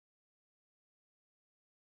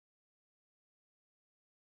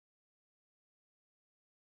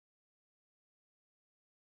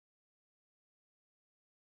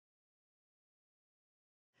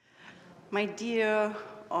My dear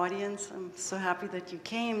audience, I'm so happy that you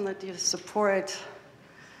came, that you support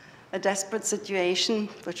a desperate situation,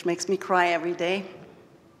 which makes me cry every day.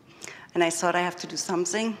 And I thought I have to do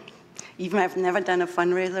something. Even I've never done a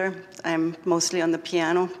fundraiser. I'm mostly on the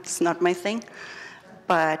piano. It's not my thing.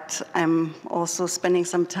 But I'm also spending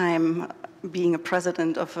some time being a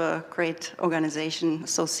president of a great organization,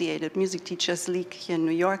 Associated Music Teachers League here in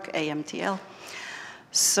New York, AMTL.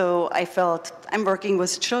 So I felt I'm working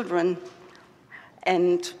with children,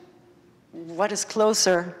 and what is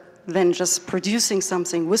closer than just producing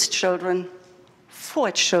something with children,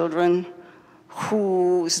 for children,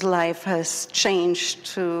 whose life has changed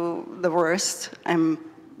to the worst. I'm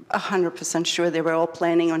 100% sure they were all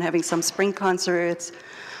planning on having some spring concerts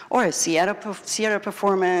or a theater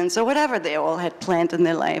performance or whatever they all had planned in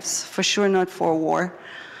their lives, for sure not for a war.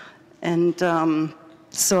 And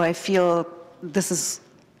so I feel this is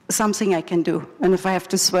something I can do. And if I have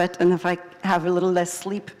to sweat and if I have a little less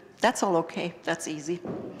sleep, that's all okay, that's easy.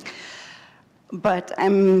 But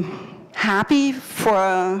I'm happy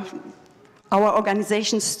for our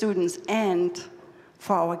organization students and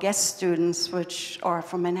for our guest students, which are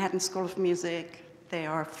from Manhattan School of Music, they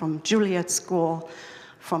are from Juilliard School,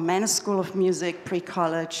 from Mannes School of Music,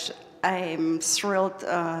 pre-college. I'm thrilled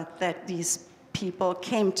that these people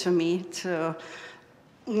came to me to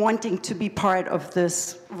wanting to be part of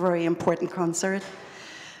this very important concert.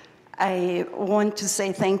 I want to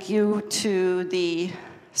say thank you to the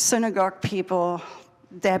synagogue people,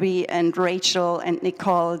 Debbie and Rachel and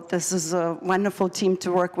Nicole. This is a wonderful team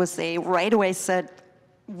to work with. They right away said,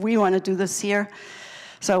 we want to do this here.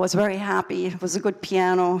 So I was very happy. It was a good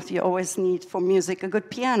piano. You always need for music a good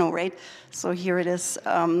piano, right? So here it is.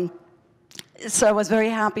 So I was very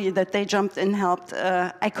happy that they jumped in and helped.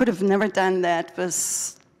 I could have never done that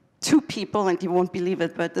with two people, and you won't believe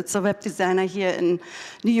it, but it's a web designer here in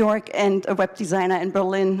New York and a web designer in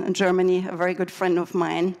Berlin, in Germany, a very good friend of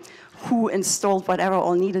mine, who installed whatever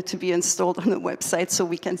all needed to be installed on the website so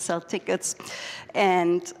we can sell tickets.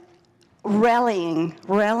 And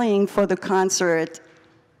rallying for the concert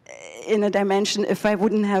in a dimension, if I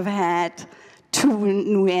wouldn't have had Sophia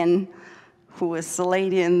Nguyen, who is the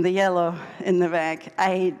lady in the yellow in the back,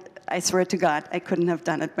 I swear to God, I couldn't have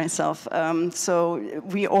done it myself. So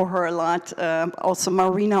we owe her a lot. Also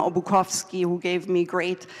Marina Obukovsky, who gave me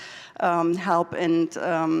great help and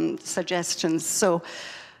suggestions. So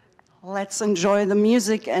let's enjoy the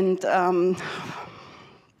music, and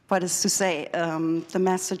what is to say, the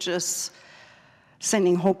message is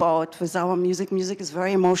sending hope out with our music. Music is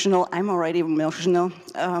very emotional. I'm already emotional,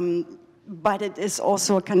 but it is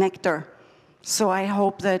also a connector. So I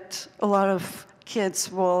hope that a lot of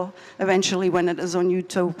kids will eventually, when it is on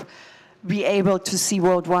YouTube, be able to see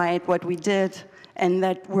worldwide what we did, and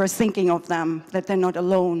that we're thinking of them, that they're not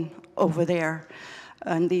alone over there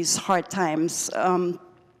in these hard times.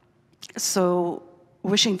 So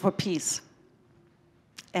wishing for peace.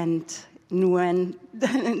 And Nguyen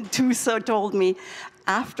too so told me,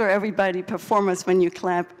 after everybody performs, when you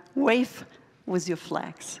clap, wave with your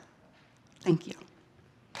flags. Thank you.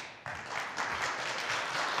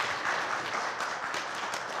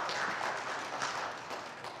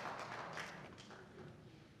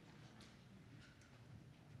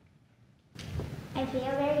 I feel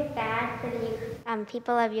very bad for the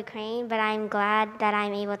people of Ukraine, but I'm glad that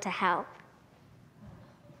I'm able to help.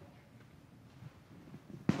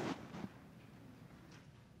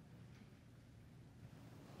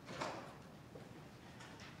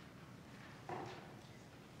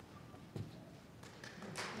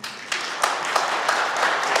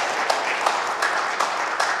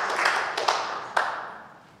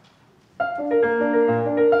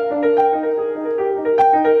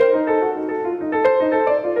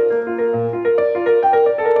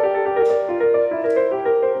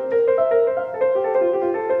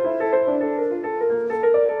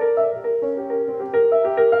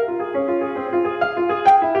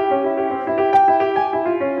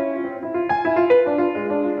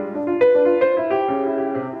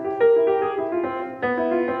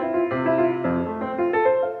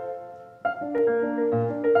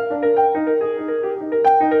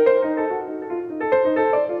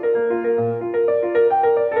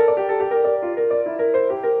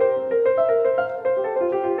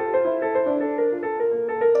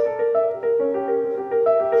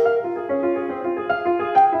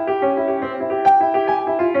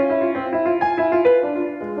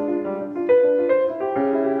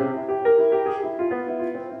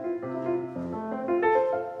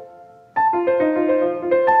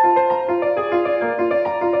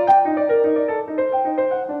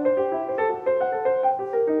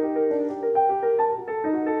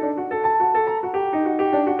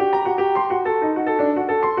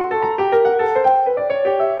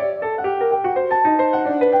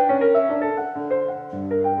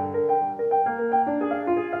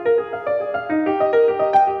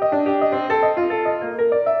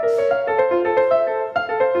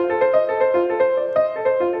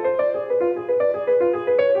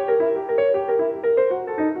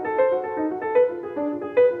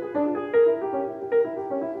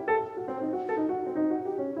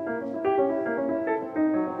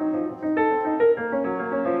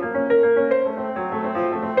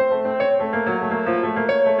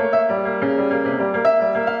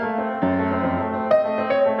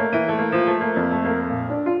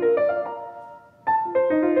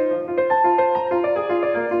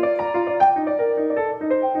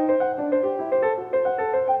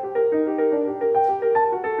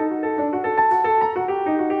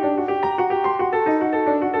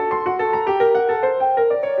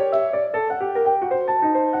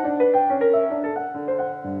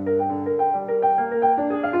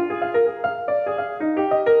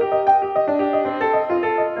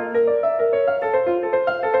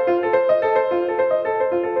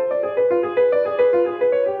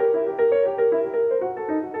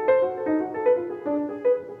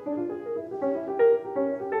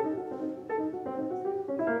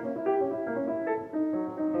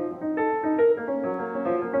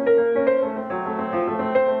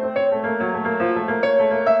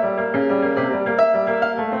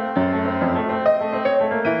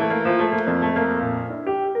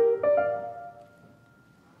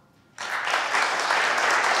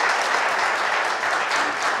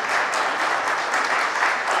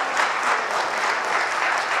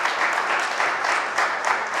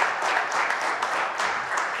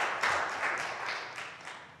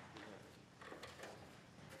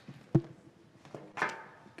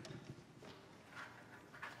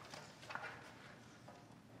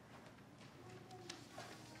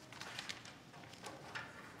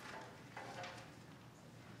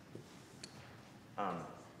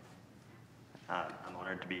 I'm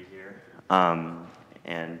honored to be here.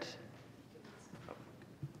 And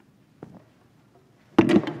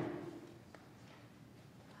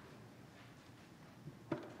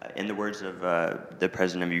in the words of the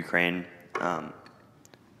President of Ukraine,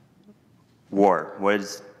 war,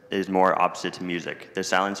 what is more opposite to music? The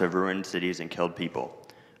silence of ruined cities and killed people.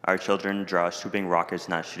 Our children draw swooping rockets,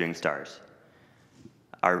 not shooting stars.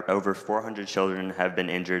 Our over 400 children have been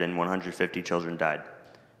injured and 150 children died,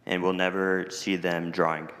 and we'll never see them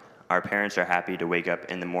drawing. Our parents are happy to wake up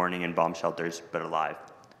in the morning in bomb shelters, but alive.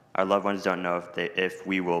 Our loved ones don't know if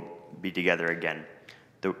we will be together again.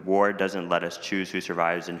 The war doesn't let us choose who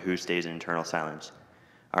survives and who stays in eternal silence.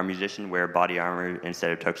 Our musicians wear body armor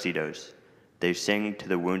instead of tuxedos. They sing to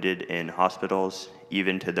the wounded in hospitals,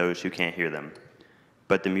 even to those who can't hear them.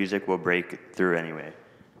 But the music will break through anyway.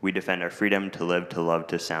 We defend our freedom to live, to love,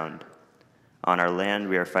 to sound. On our land,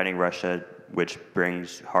 we are fighting Russia, which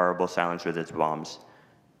brings horrible silence with its bombs.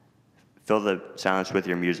 Fill the silence with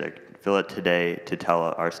your music. Fill it today to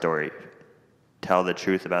tell our story. Tell the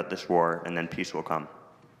truth about this war, and then peace will come.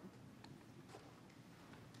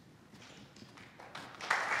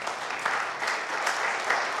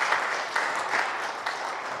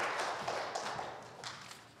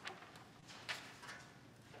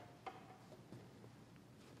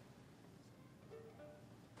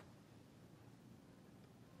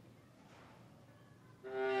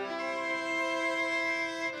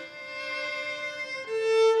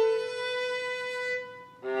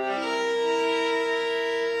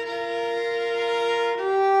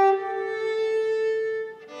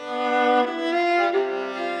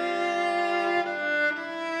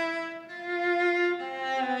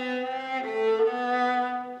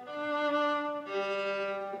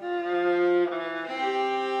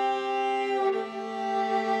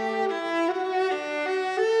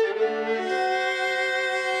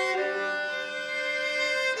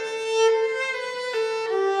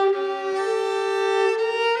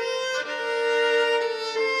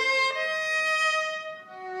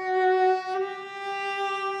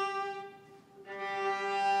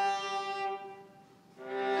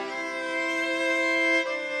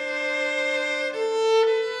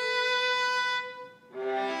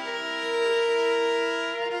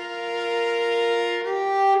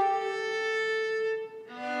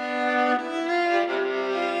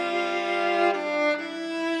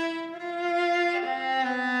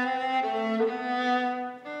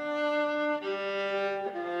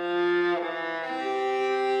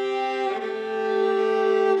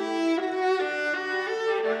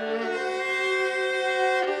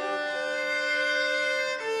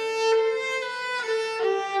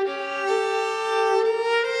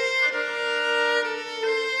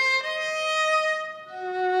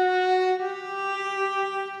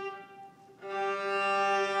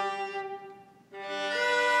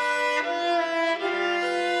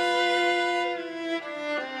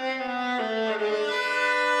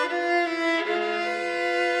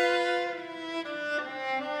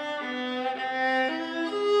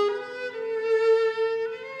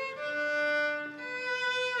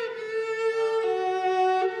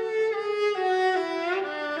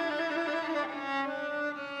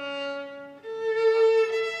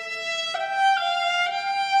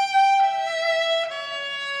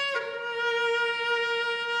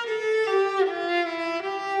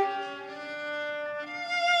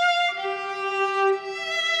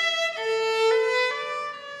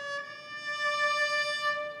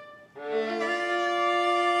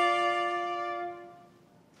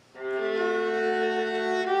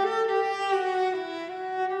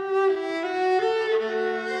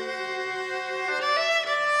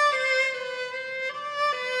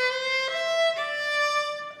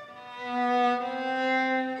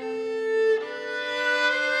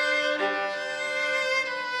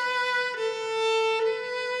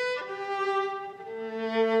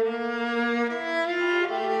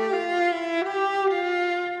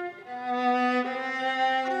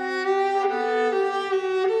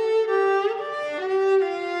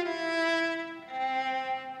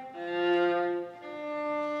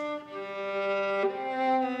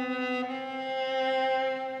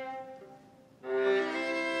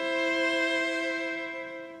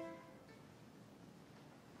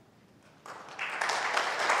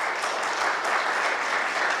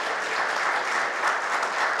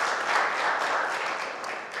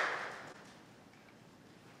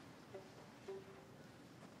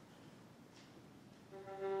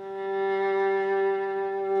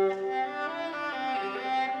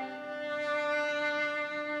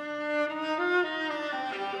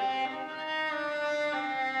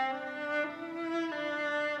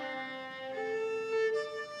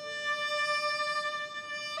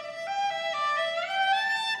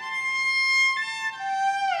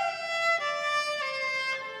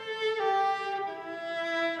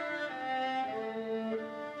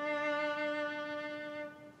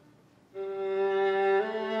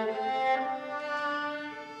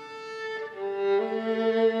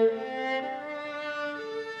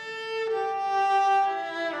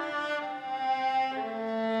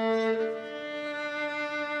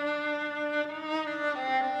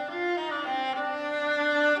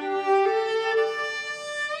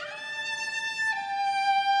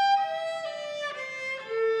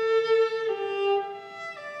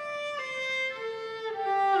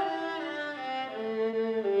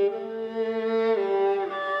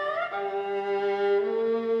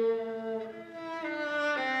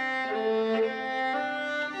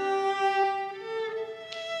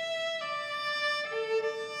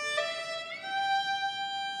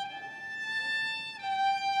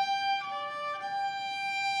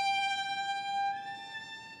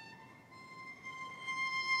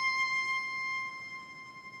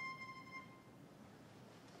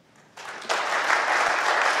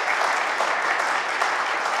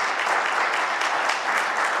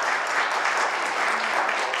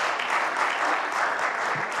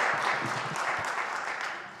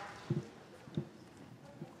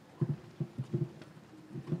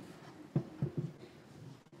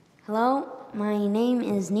 Hello, my name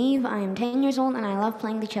is Neev. I am 10 years old and I love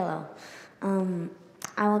playing the cello.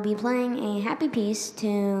 I will be playing a happy piece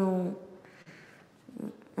to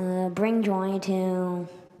bring joy to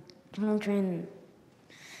children,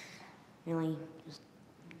 really, just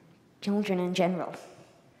children in general.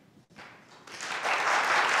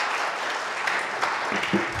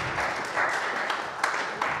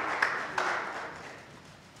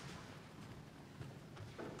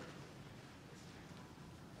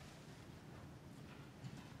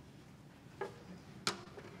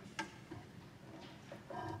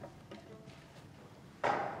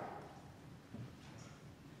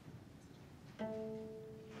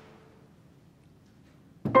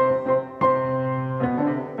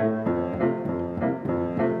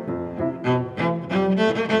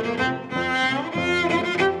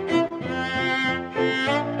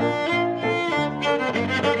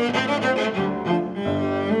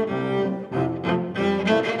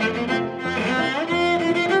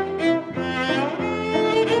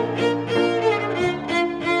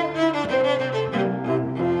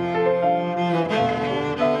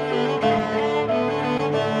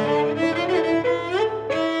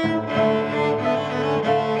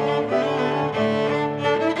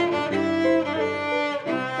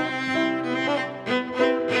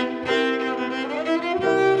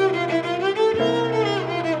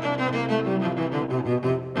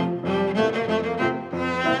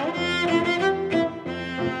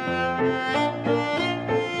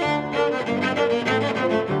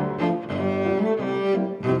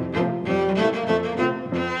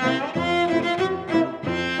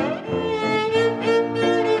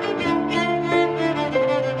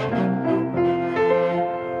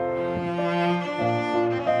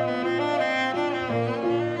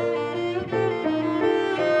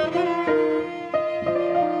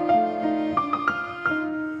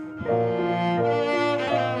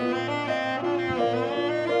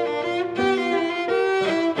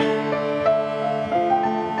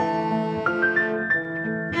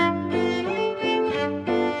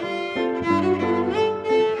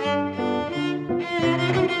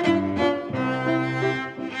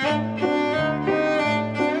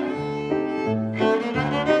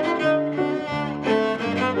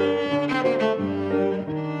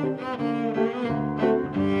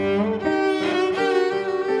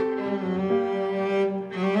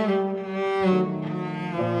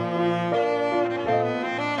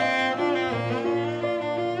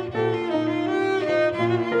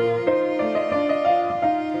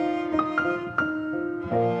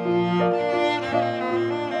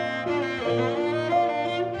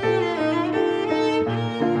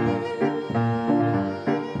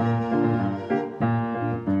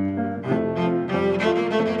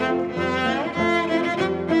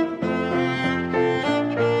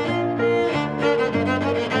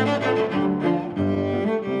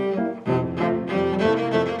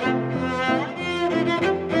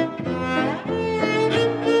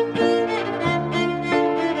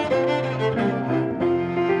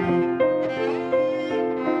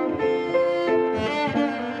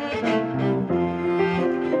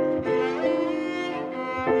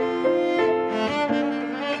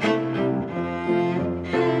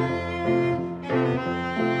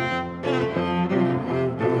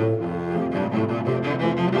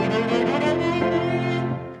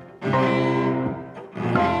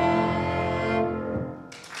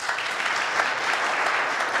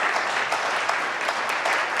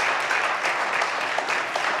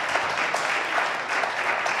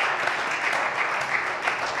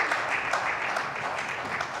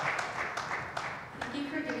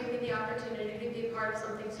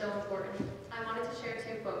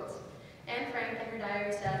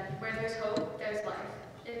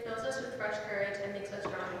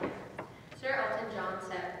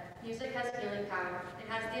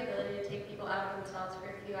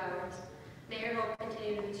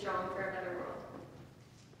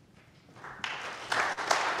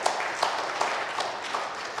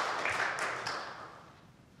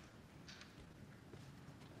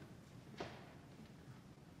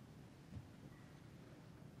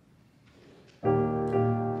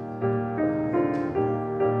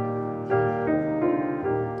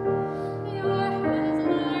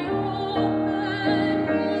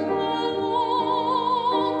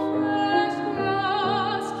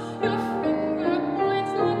 Your finger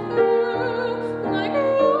points like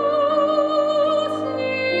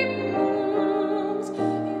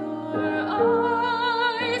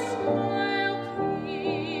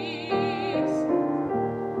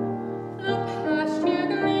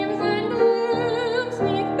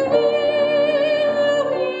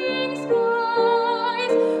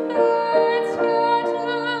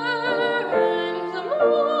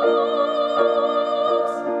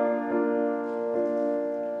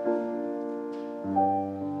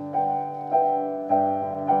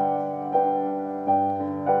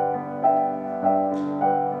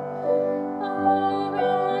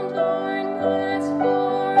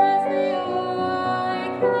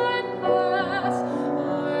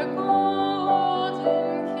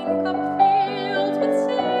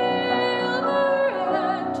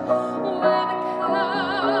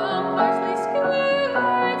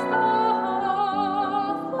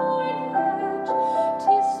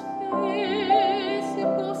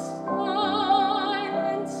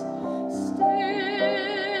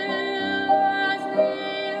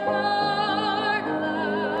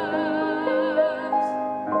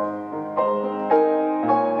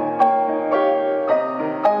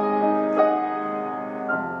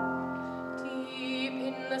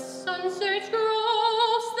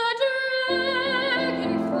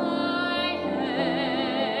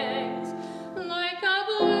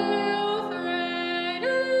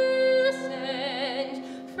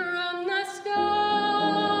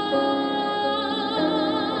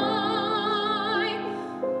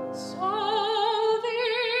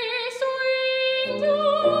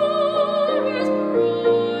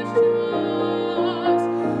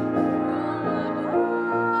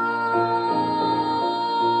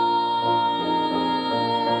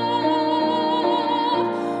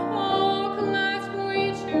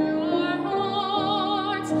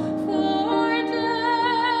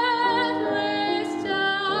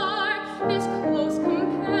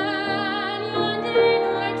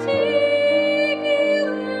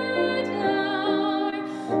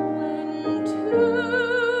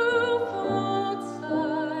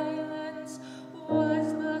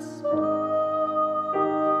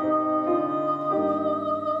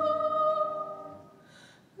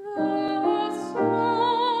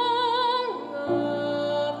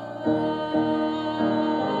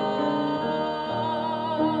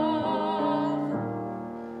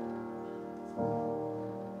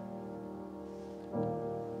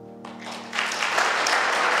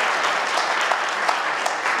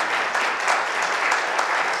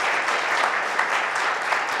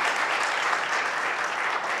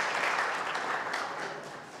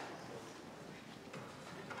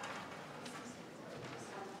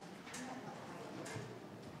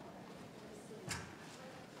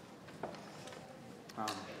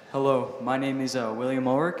Hello, my name is William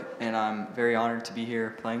Ulrich, and I'm very honored to be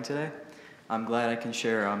here playing today. I'm glad I can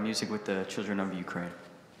share music with the children of Ukraine.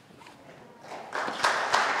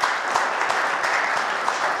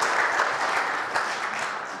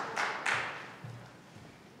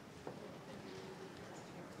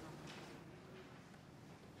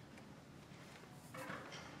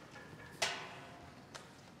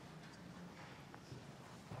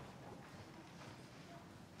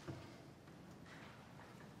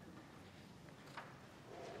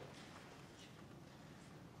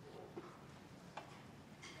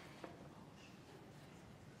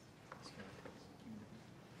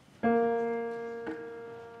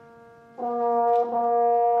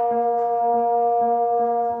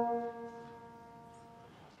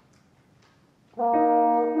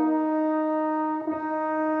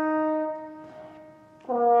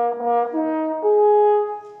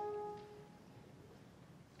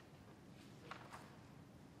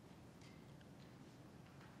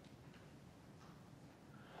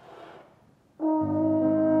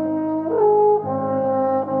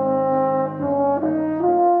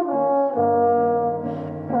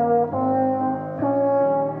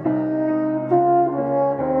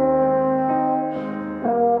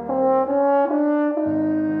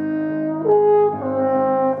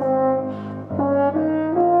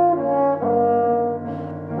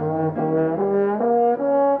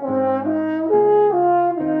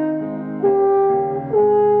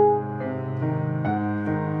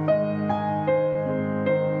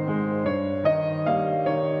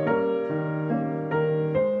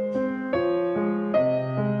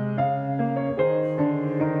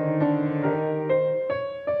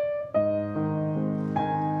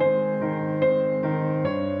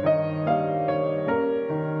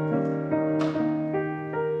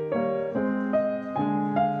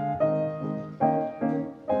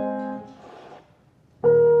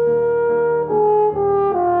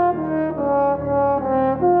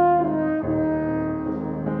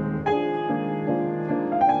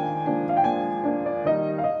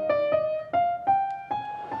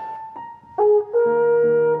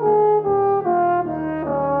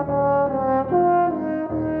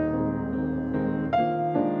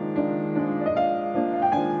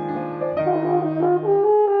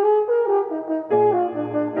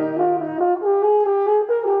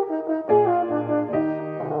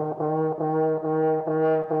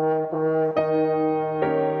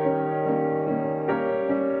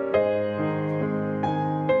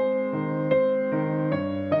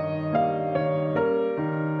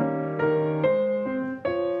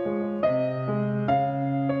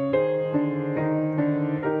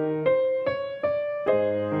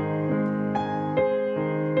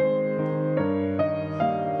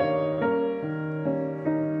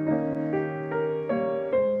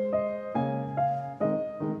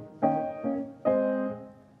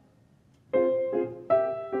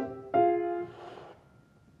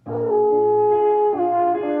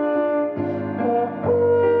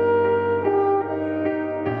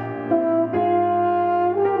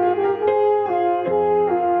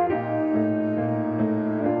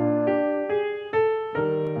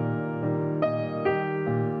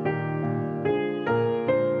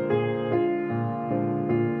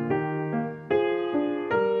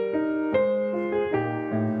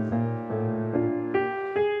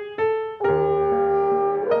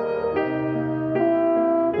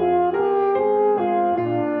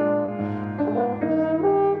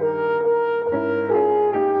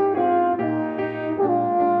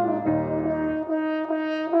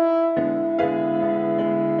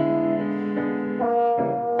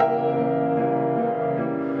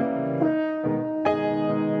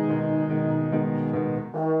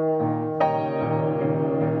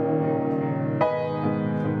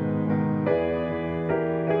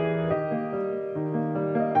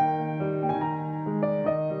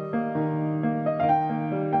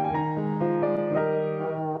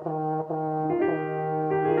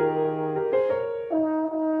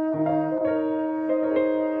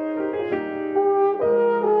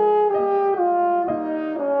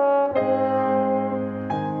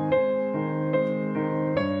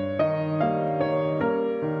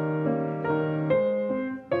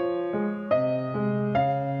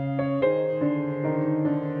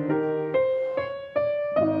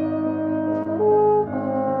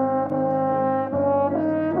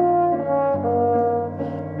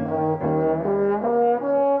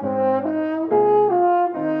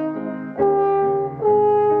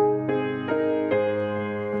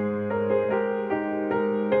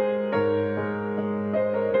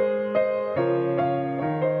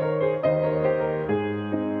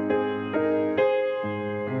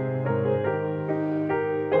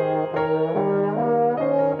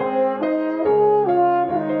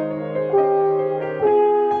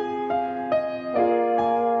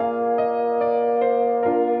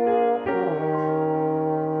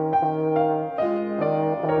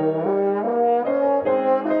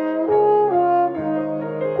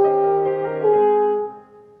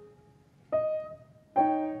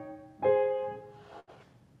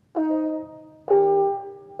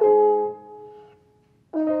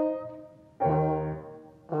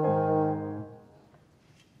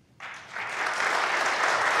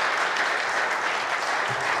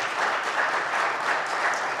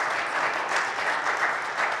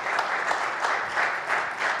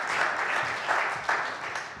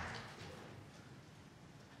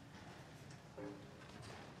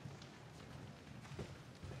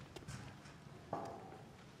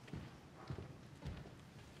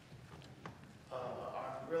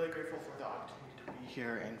 grateful for the opportunity to be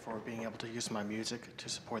here and for being able to use my music to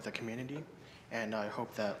support the community. And I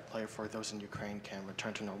hope that life for those in Ukraine can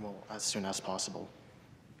return to normal as soon as possible.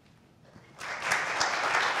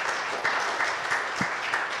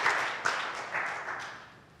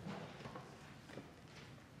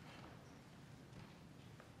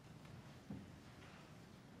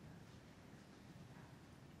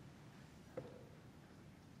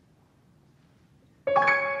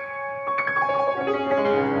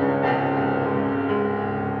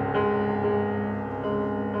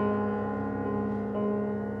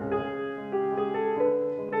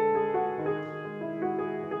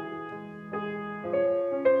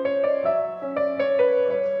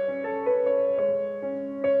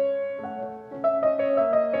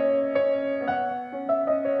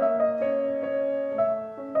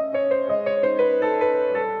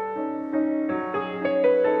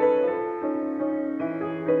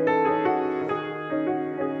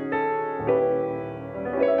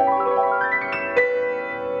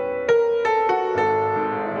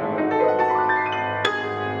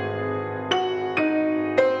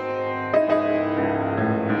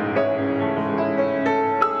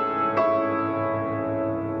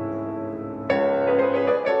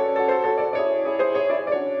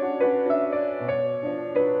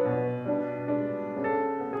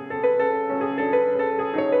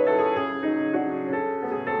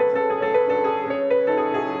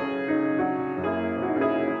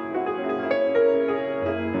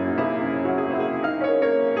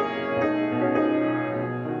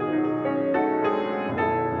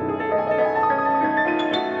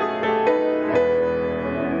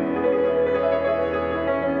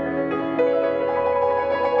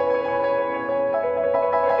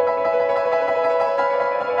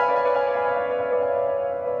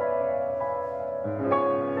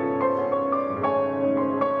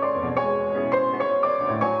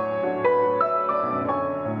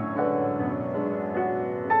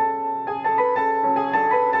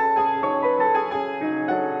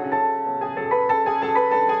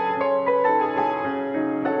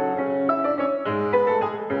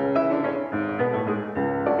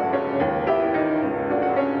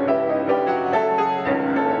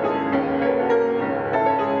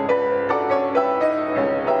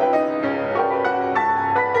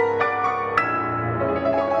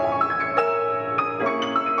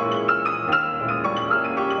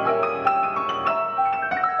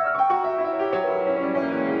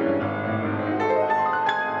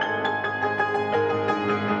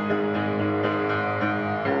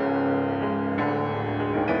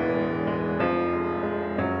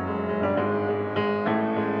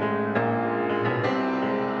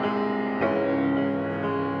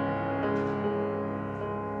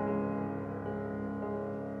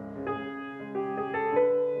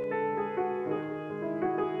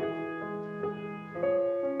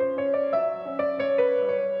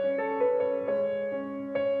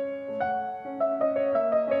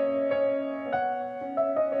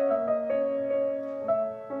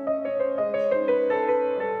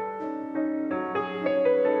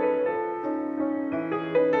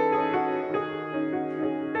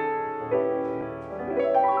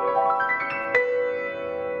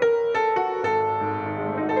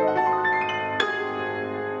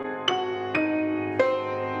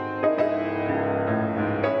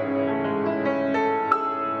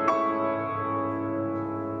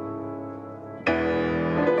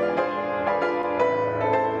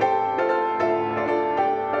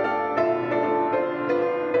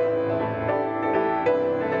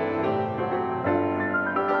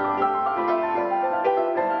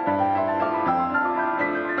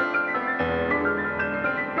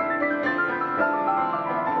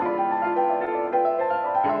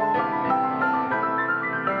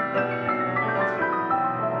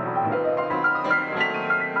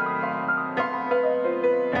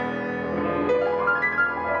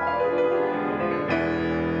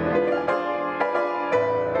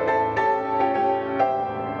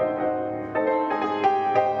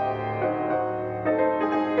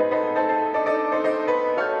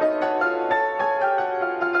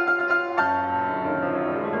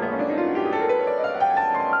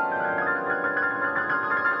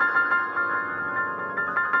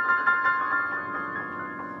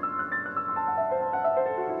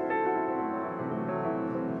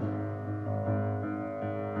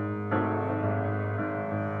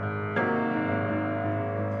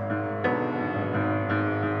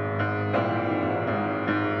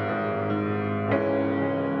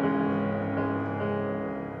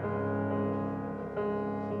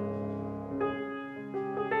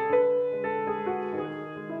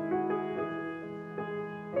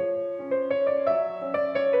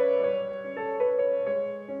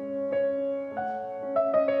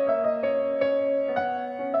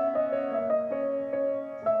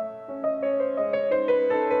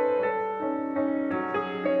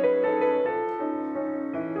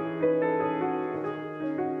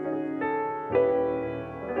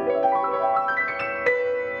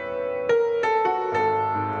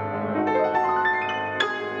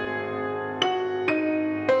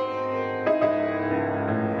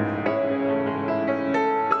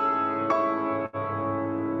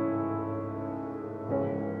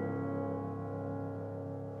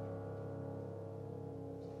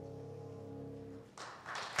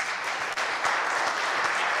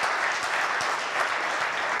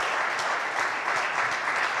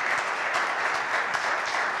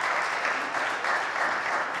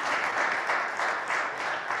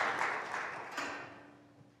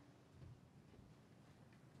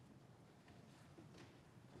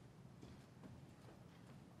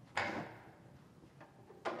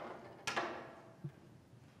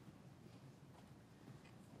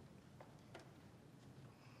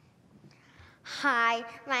 Hi,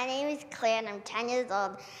 my name is Clea and I'm 10 years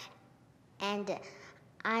old. And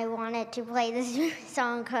I wanted to play this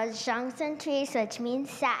song called Chanson Triste, which means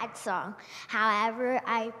sad song. However,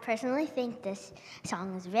 I personally think this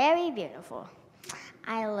song is very beautiful.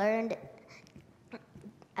 I learned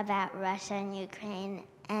about Russia and Ukraine,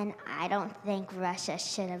 and I don't think Russia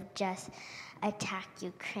should have just attacked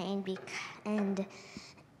Ukraine and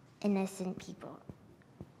innocent people.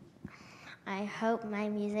 I hope my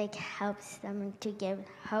music helps them to give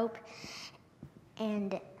hope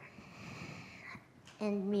and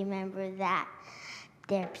remember that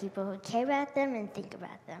there are people who care about them and think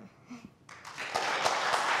about them.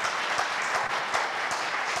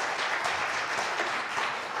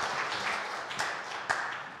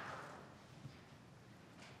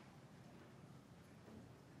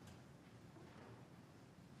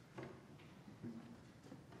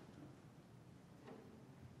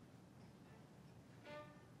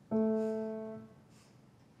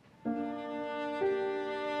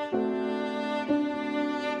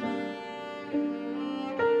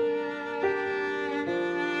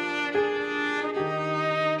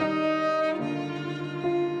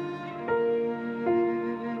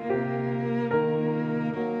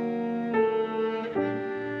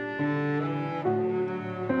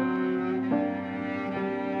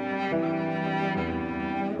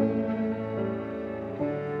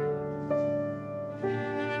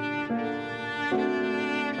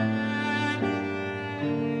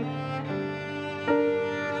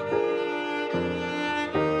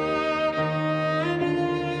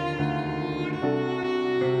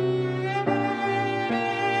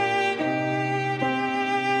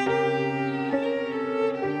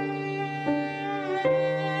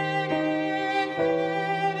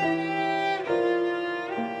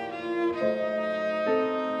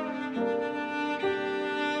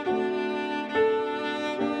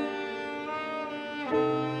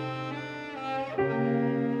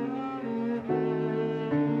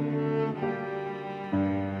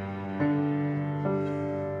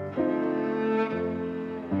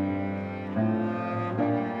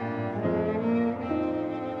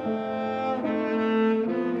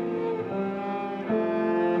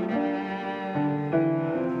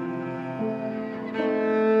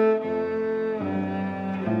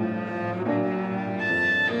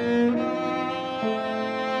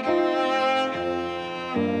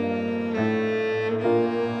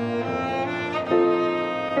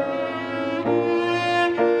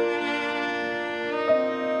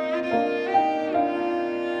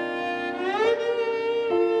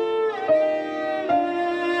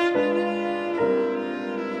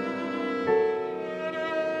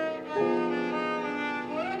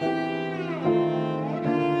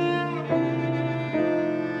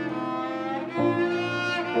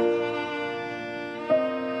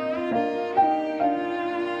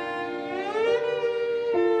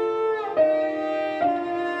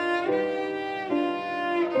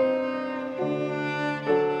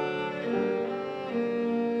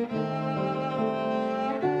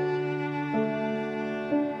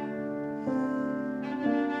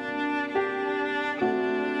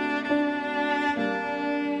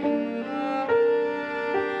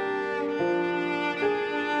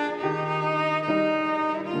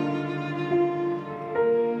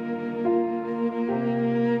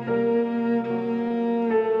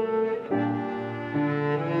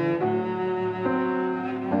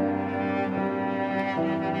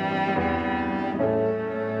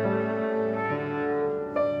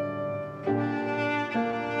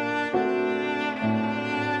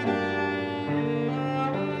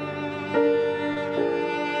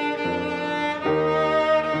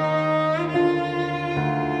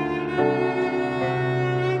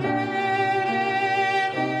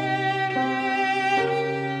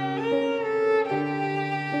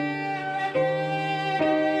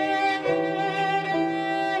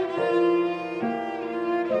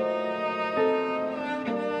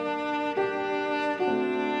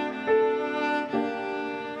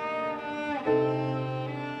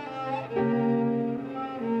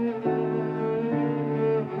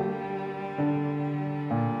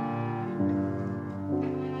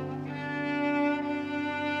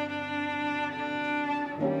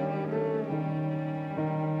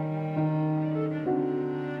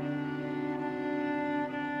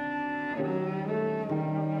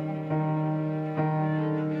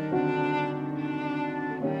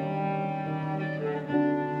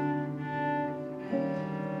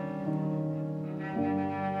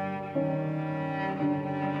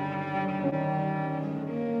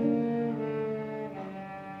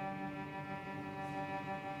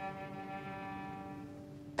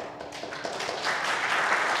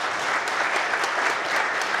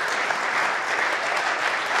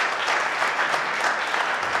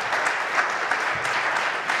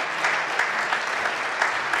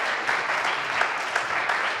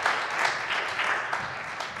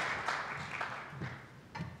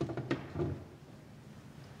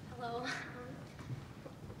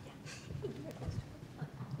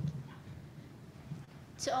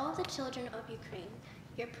 To all of the children of Ukraine,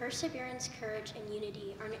 your perseverance, courage, and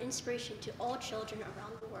unity are an inspiration to all children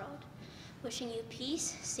around the world. Wishing you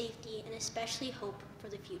peace, safety, and especially hope for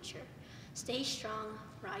the future. Stay strong,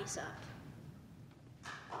 rise up.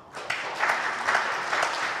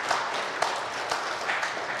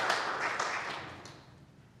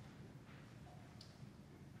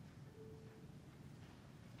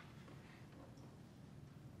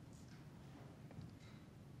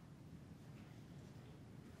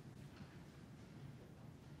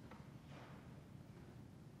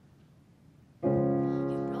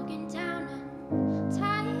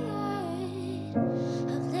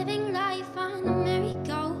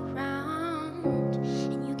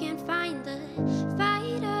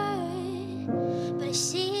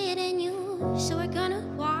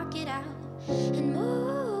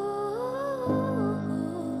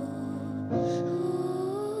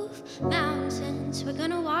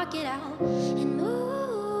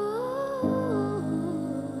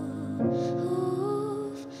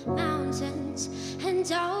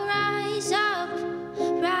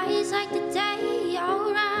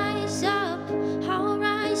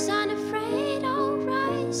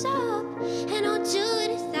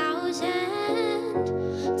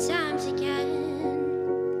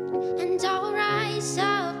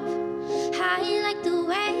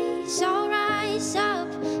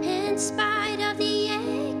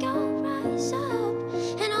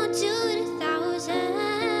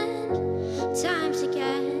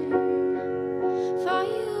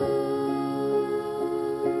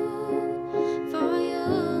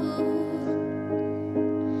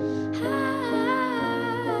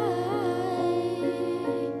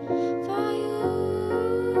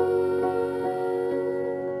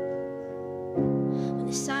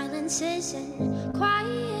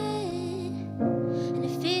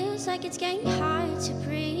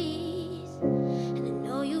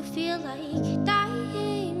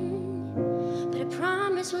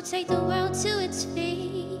 Take the world to its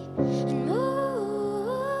feet and move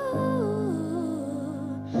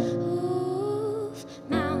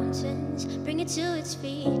mountains, bring it to its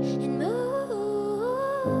feet and move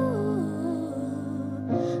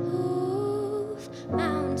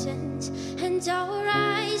mountains, and I'll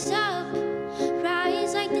rise up,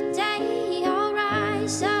 rise like the day. I'll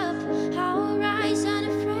rise up, I'll rise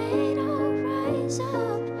unafraid. I'll rise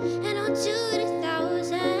up and I'll do it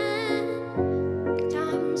 1,000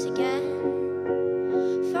 again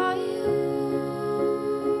for you,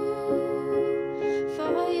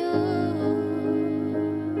 for you.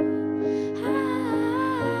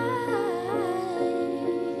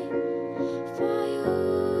 For you.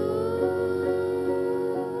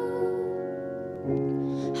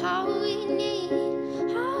 All we need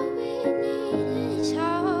is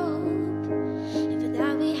hope, and for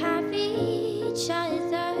that we have each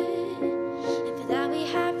other, and for that we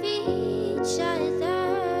have each other.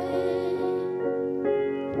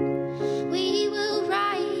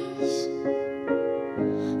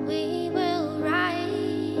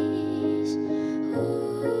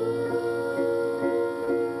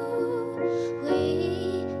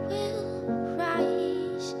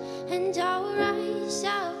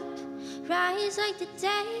 Like the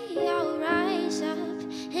day, I'll rise up.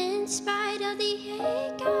 In spite of the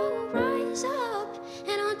ache, I'll rise up.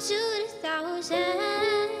 And I'll do it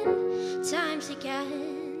 1,000 times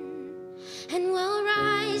again. And we'll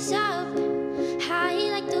rise up, high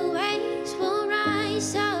like the waves. We'll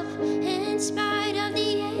rise up. In spite of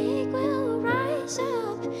the ache, we'll rise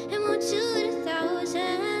up. And we'll do it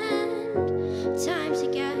 1,000 times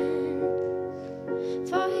again.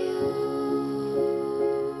 For you.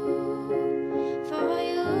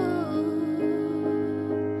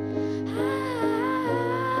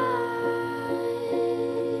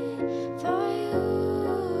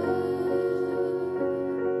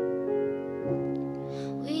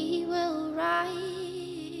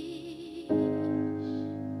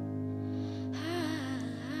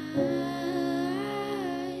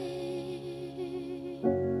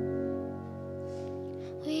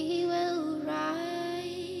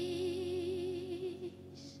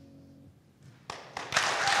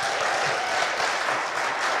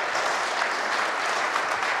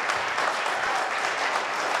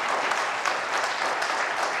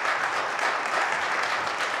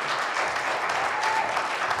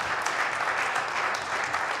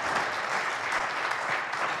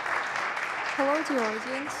 Hello to your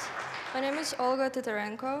audience. My name is Olga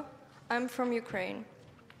Titarenko. I'm from Ukraine.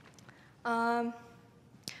 I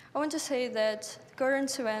want to say that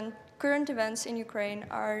current events in Ukraine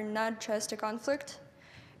are not just a conflict.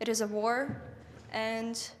 It is a war,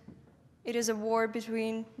 and it is a war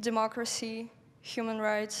between democracy human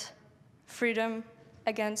rights, freedom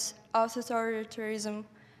against authoritarianism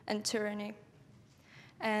and tyranny.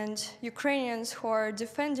 And Ukrainians who are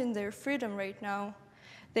defending their freedom right now,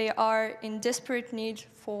 they are in desperate need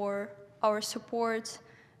for our support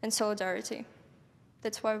and solidarity.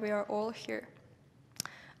 That's why we are all here.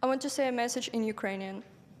 I want to say a message in Ukrainian.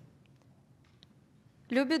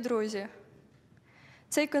 Любі друзі,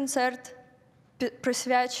 цей концерт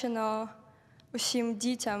присвячено усім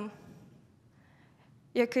дітям,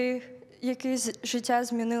 які життя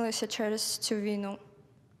змінилося через цю війну.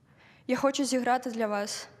 Я хочу зіграти для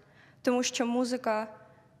вас, тому що музика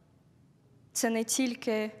 – це не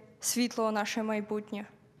тільки світло у наше майбутнє,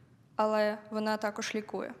 але вона також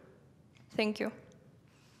лікує. Thank you.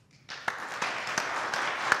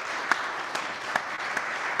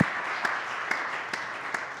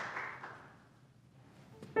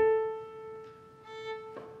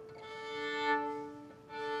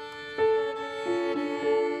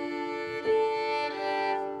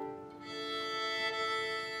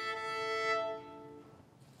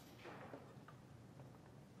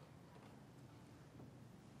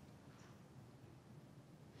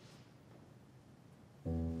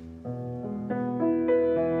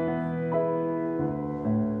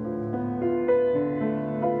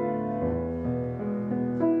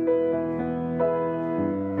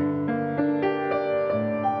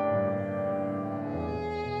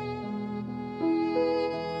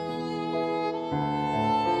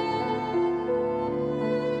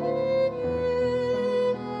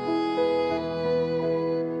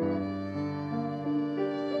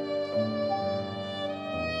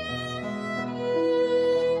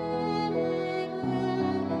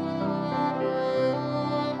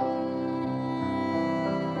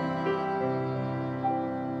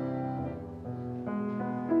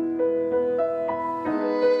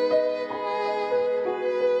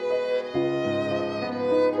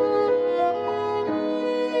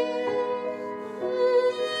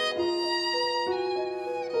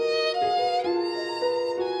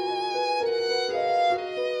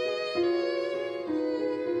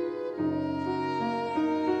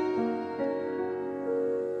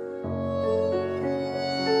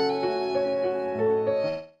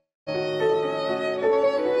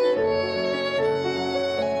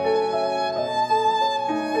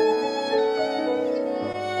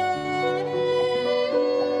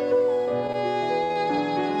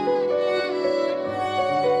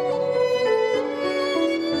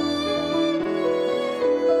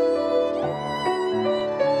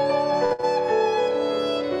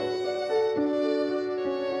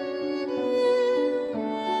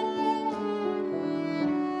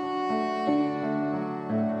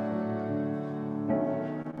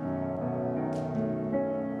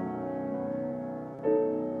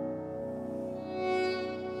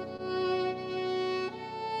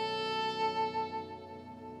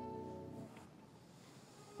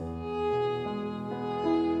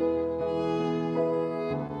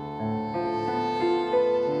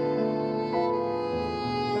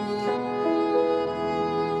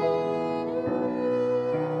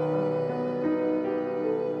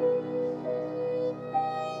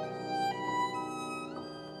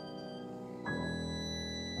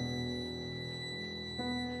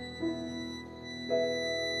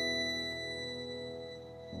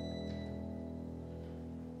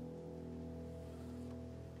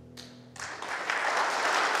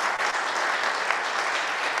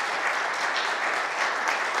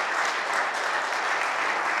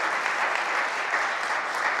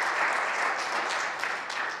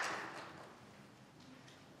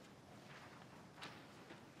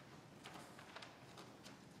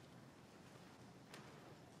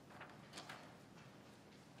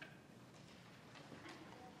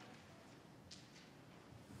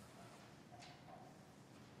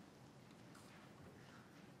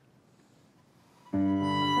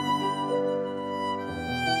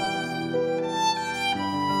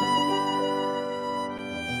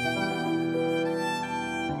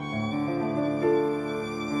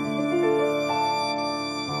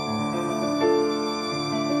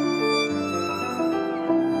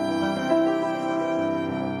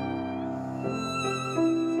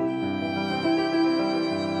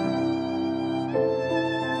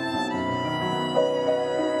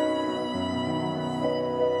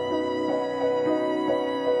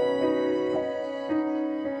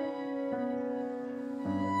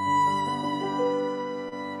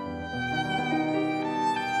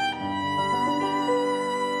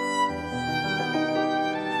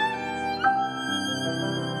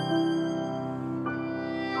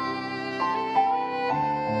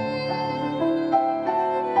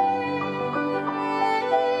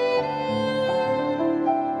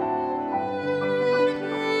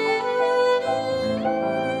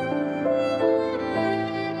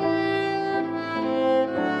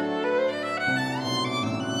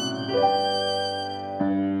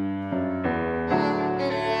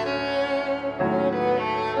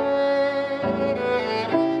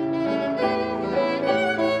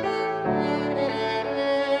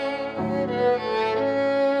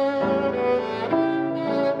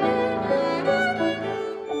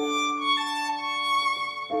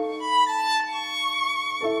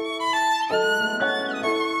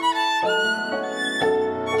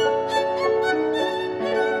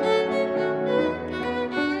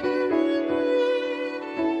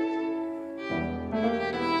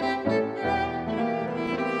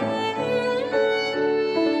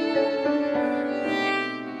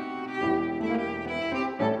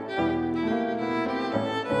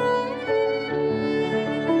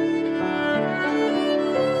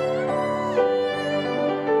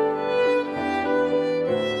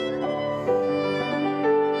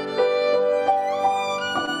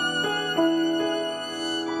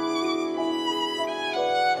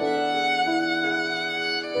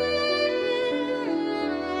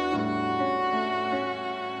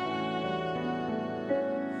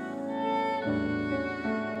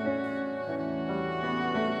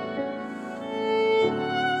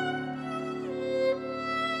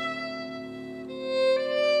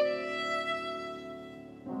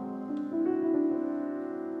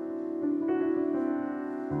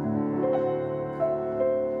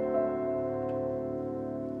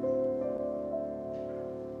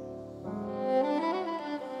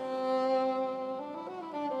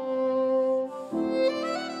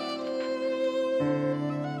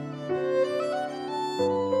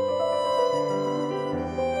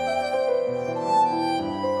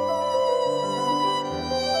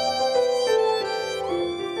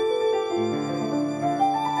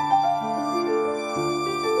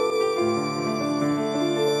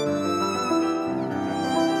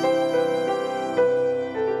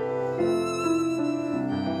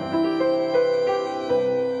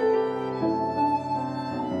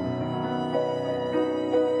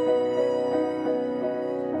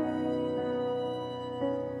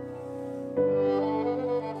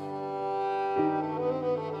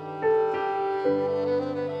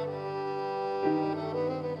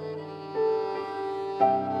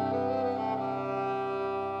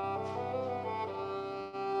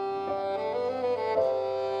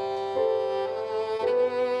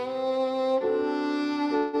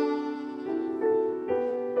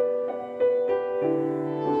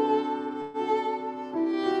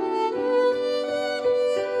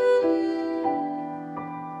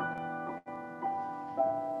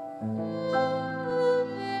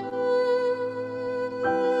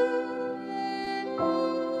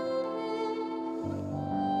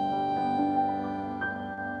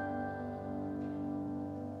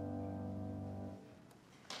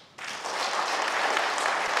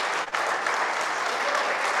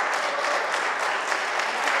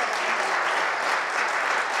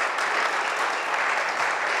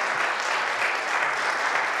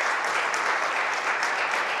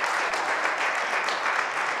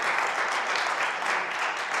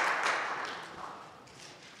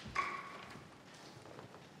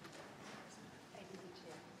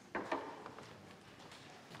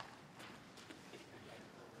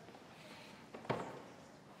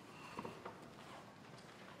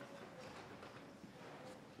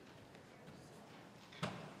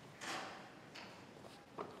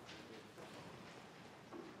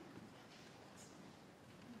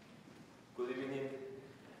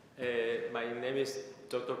 My name is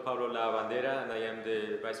Dr. Pablo Lavandera, and I am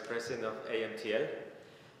the Vice President of AMTL.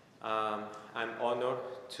 I'm honored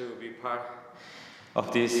to be part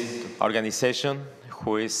of this organization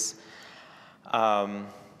who is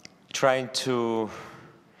trying to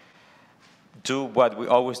do what we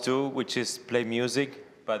always do, which is play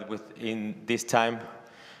music, but in this time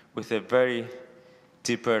with a very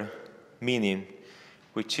deeper meaning,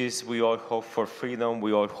 which is we all hope for freedom,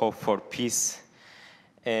 we all hope for peace,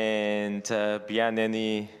 and beyond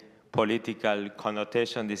any political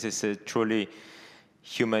connotation, this is a truly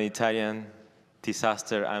humanitarian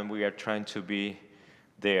disaster, and we are trying to be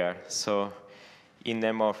there. So in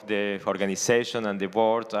name of the organization and the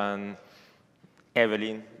board and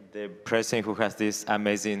Evelyn, the president who has this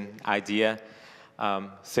amazing idea,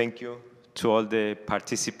 thank you to all the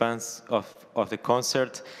participants of the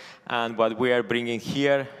concert. And what we are bringing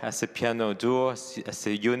here as a piano duo, as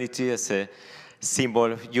a unity, as a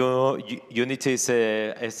symbol of unity, is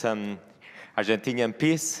an Argentinian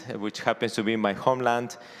piece, which happens to be my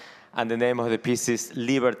homeland. And the name of the piece is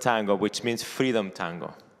Liber Tango, which means freedom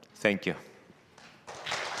tango. Thank you.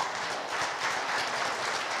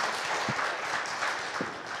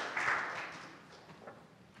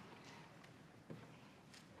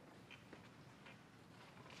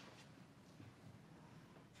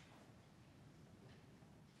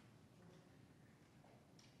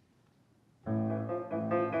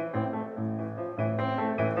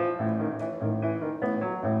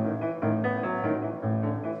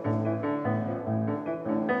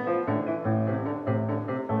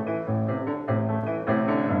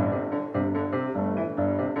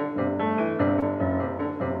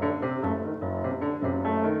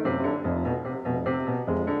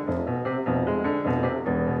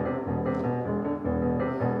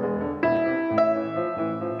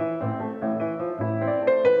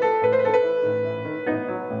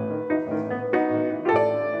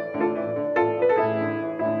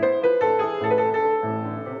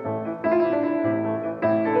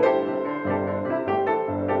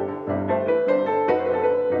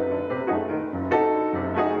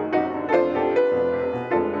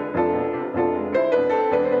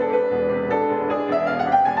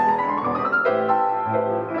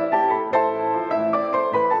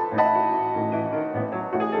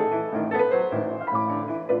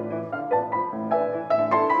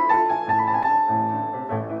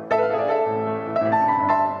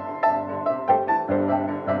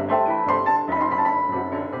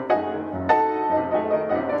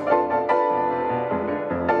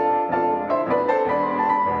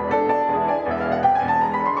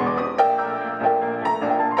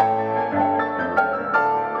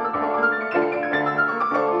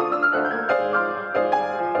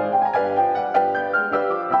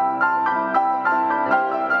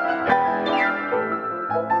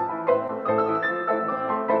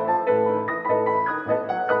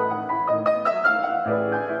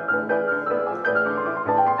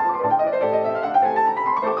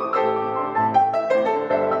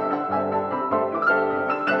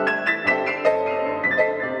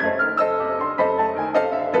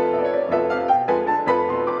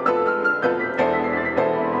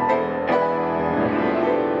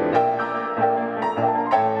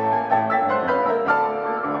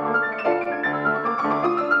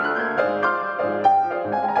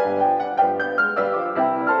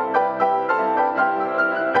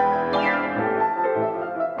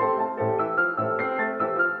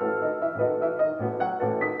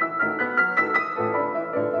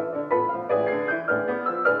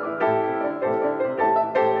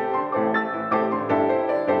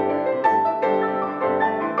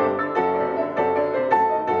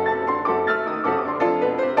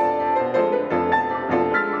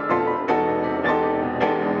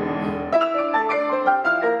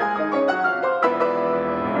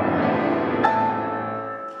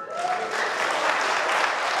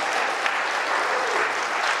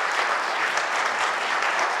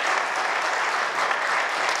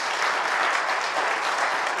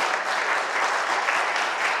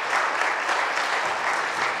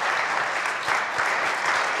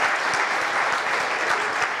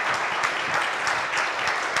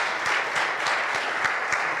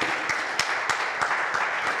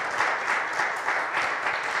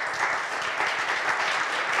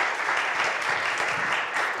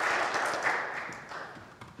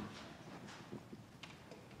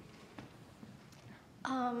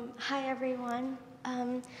 Hi, everyone.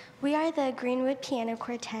 We are the Greenwood Piano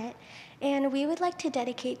Quartet, and we would like to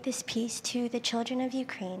dedicate this piece to the children of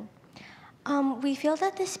Ukraine. We feel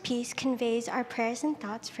that this piece conveys our prayers and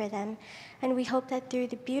thoughts for them, and we hope that through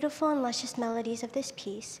the beautiful and luscious melodies of this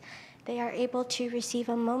piece, they are able to receive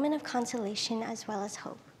a moment of consolation as well as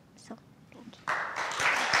hope. So, thank you.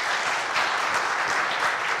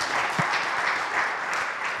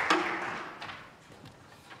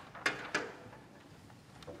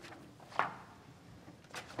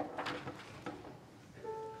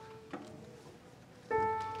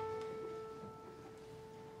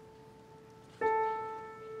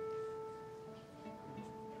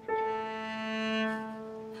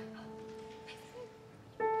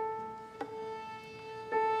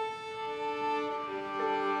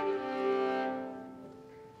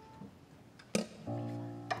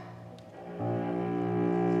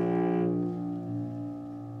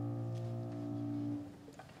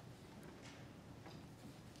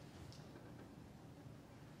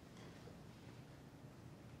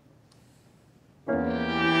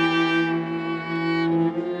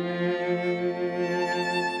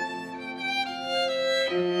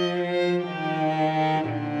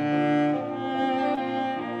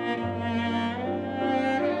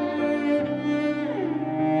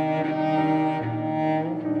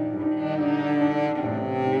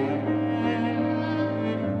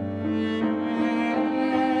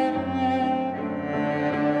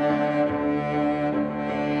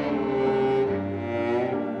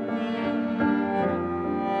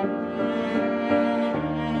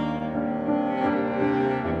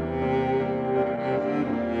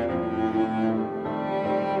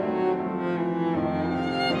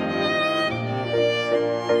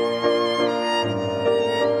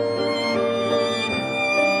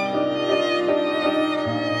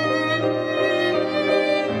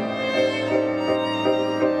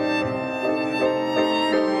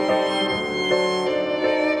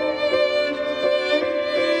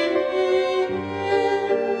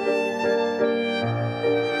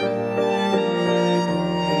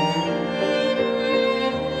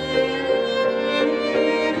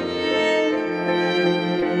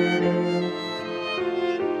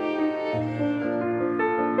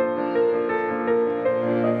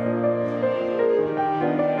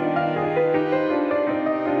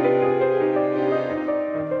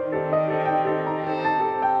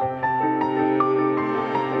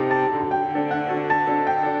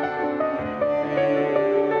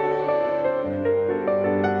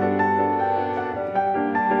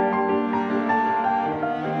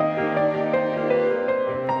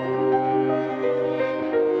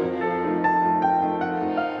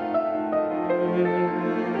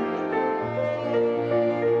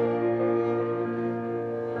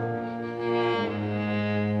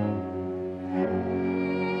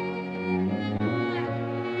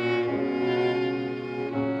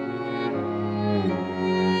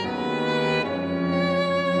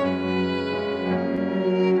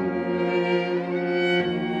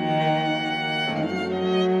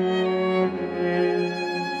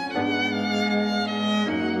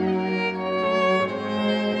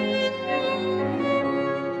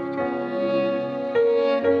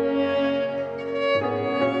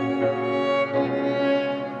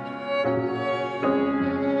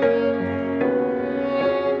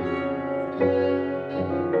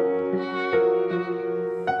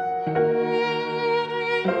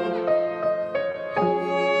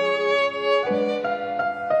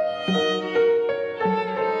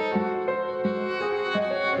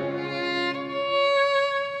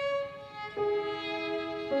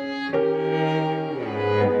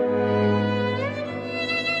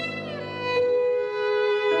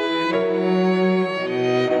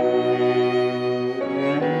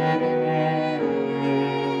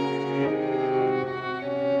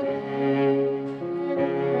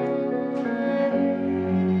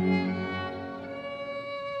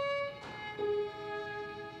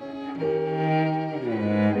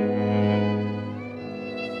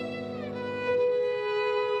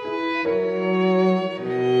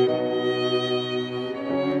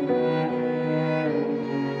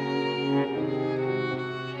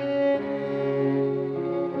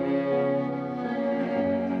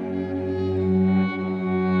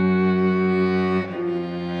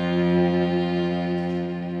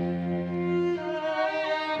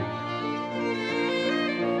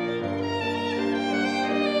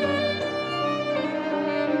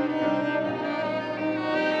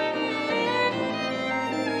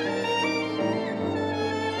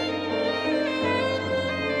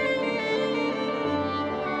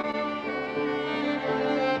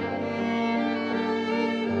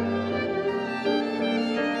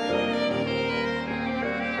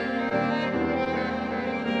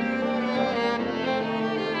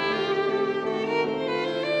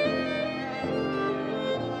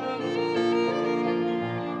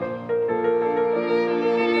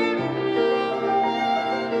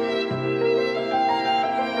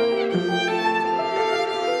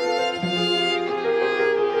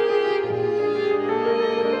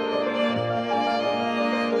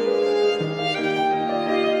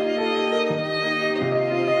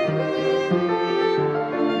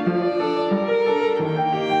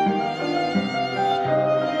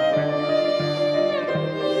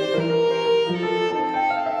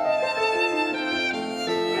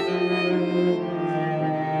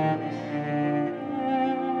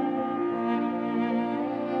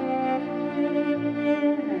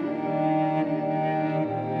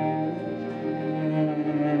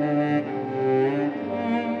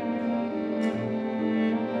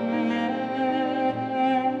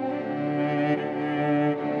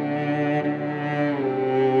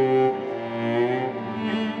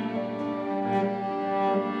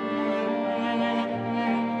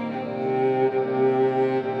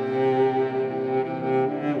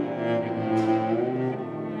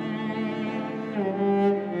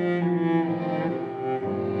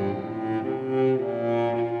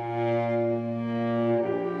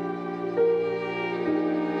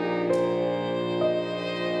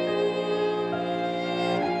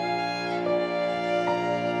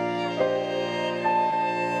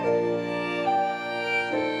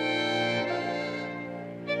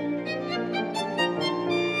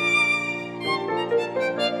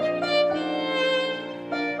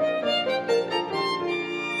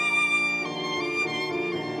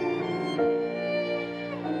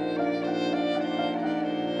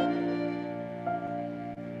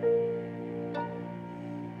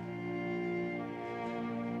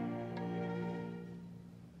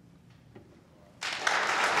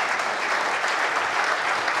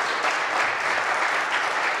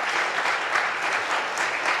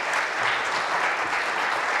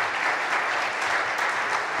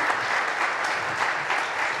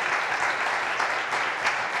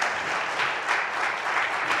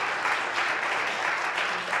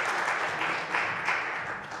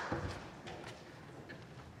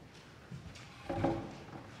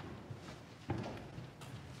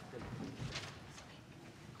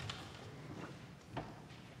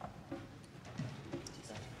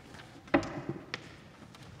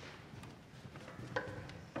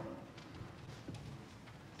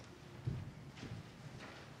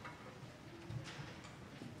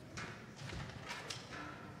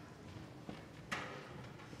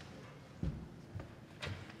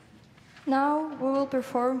 Now we will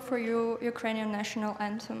perform for you Ukrainian national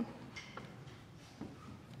anthem.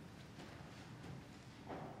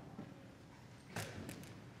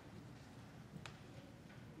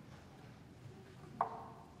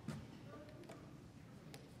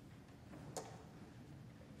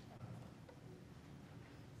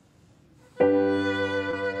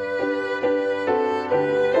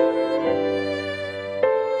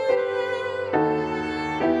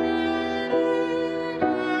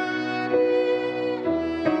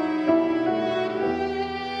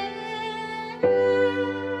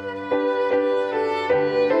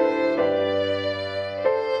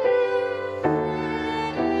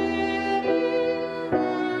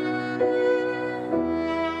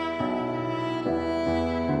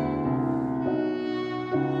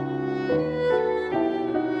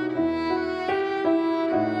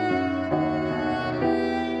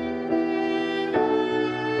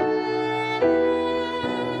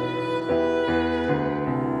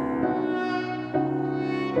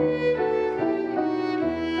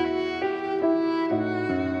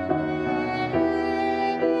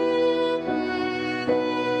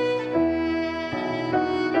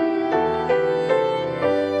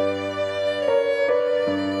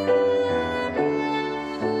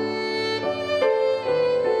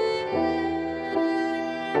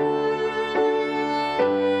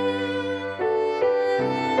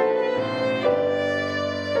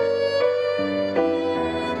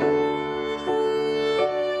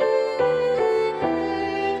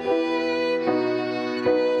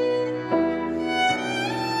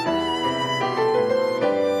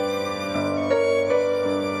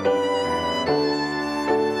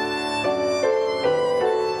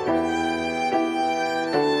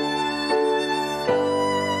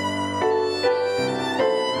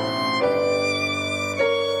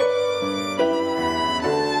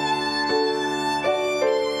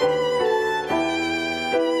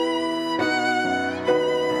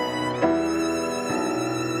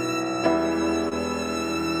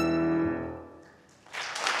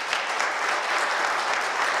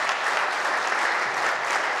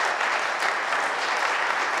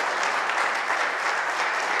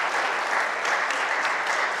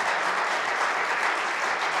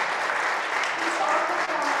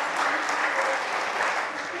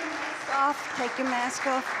 Take your mask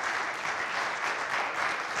off.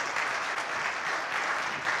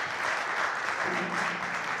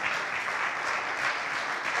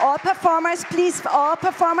 All performers, please, all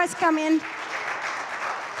performers come in.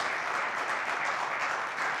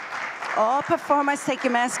 All performers, take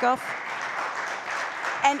your mask off.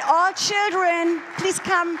 And all children, please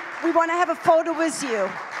come. We want to have a photo with you.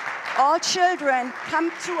 All children,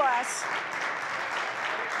 come to us.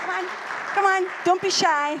 Come on, come on, don't be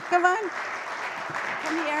shy. Come on.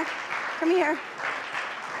 Come here, come here.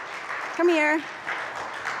 Come here.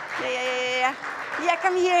 Yeah. Yeah,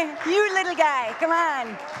 come here. You little guy, come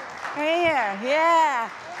on. Come here, yeah.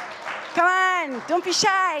 Come on, don't be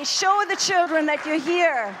shy. Show the children that you're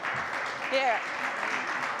here. Here.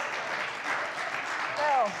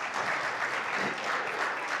 Go.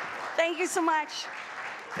 Thank you so much.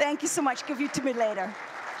 Thank you so much. Give you to me later.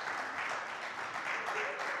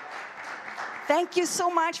 Thank you so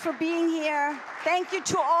much for being here. Thank you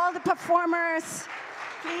to all the performers.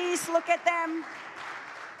 Please look at them.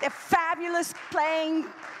 They're fabulous playing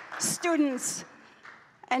students.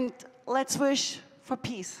 And let's wish for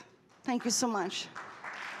peace. Thank you so much.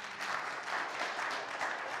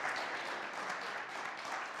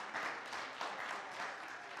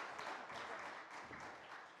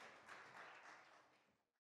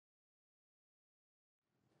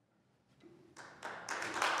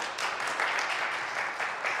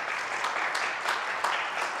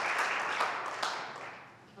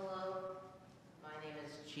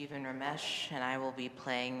 And I will be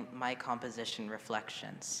playing my composition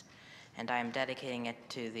Reflections, and I am dedicating it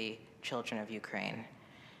to the children of Ukraine,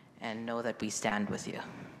 and know that we stand with you.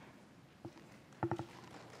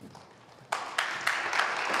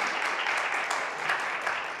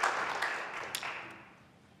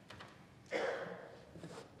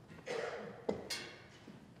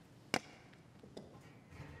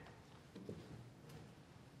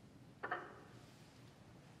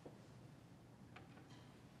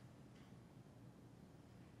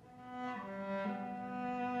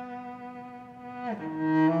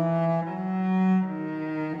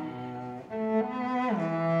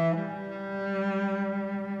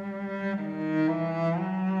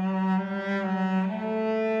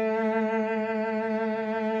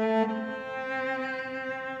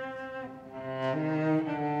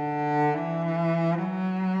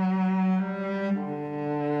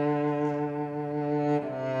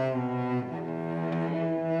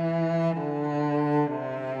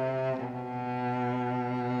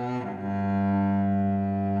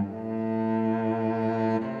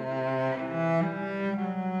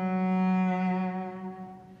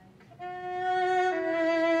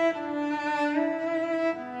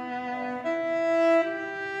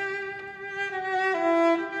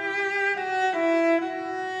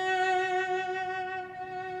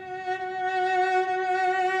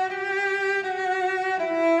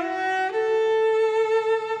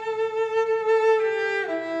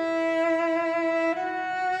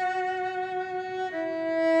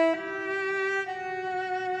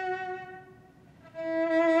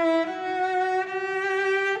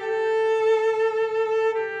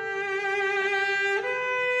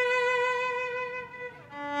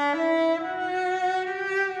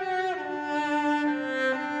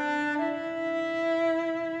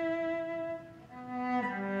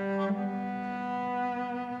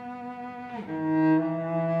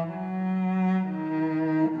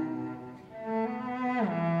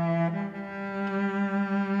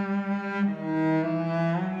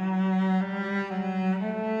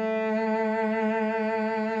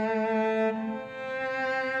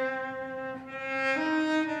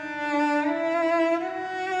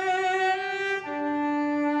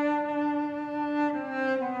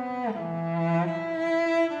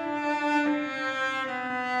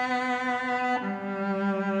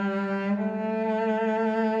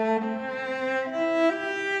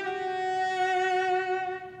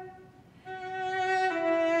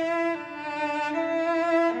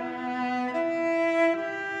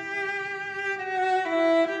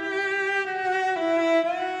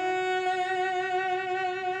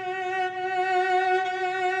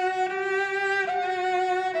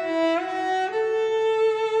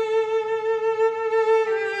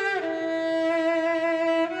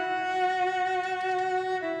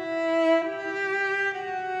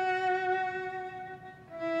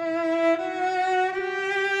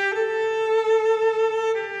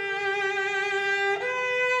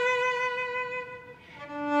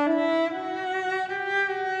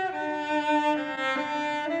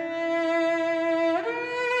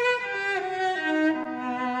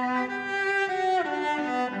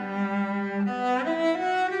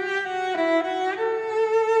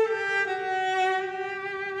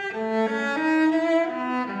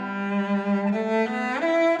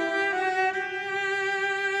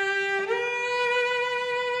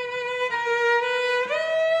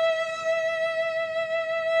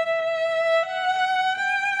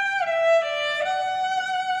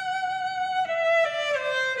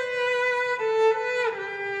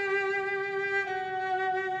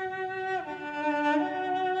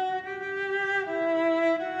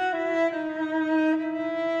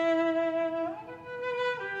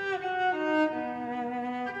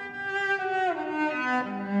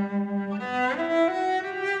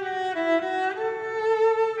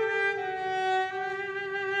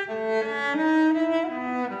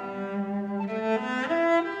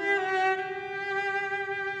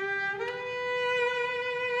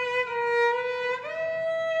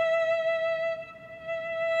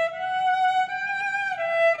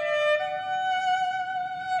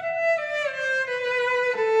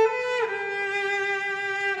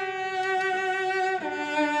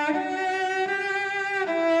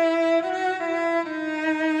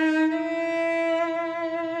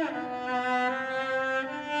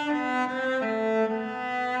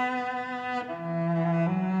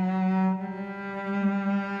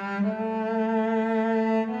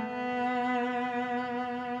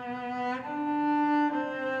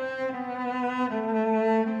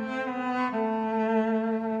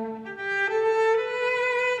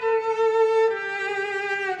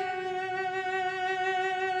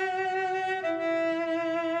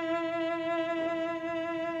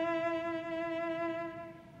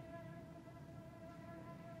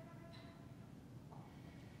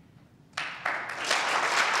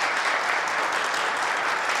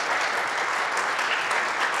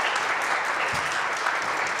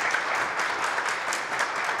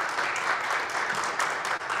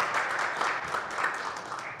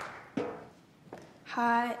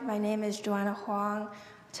 my name is Joanna Huang.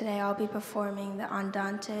 Today I'll be performing the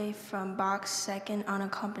Andante from Bach's Second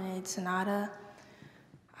Unaccompanied Sonata.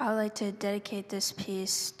 I would like to dedicate this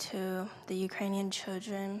piece to the Ukrainian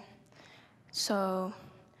children to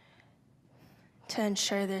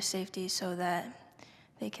ensure their safety so that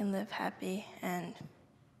they can live happy and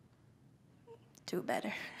do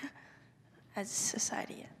better as a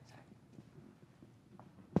society.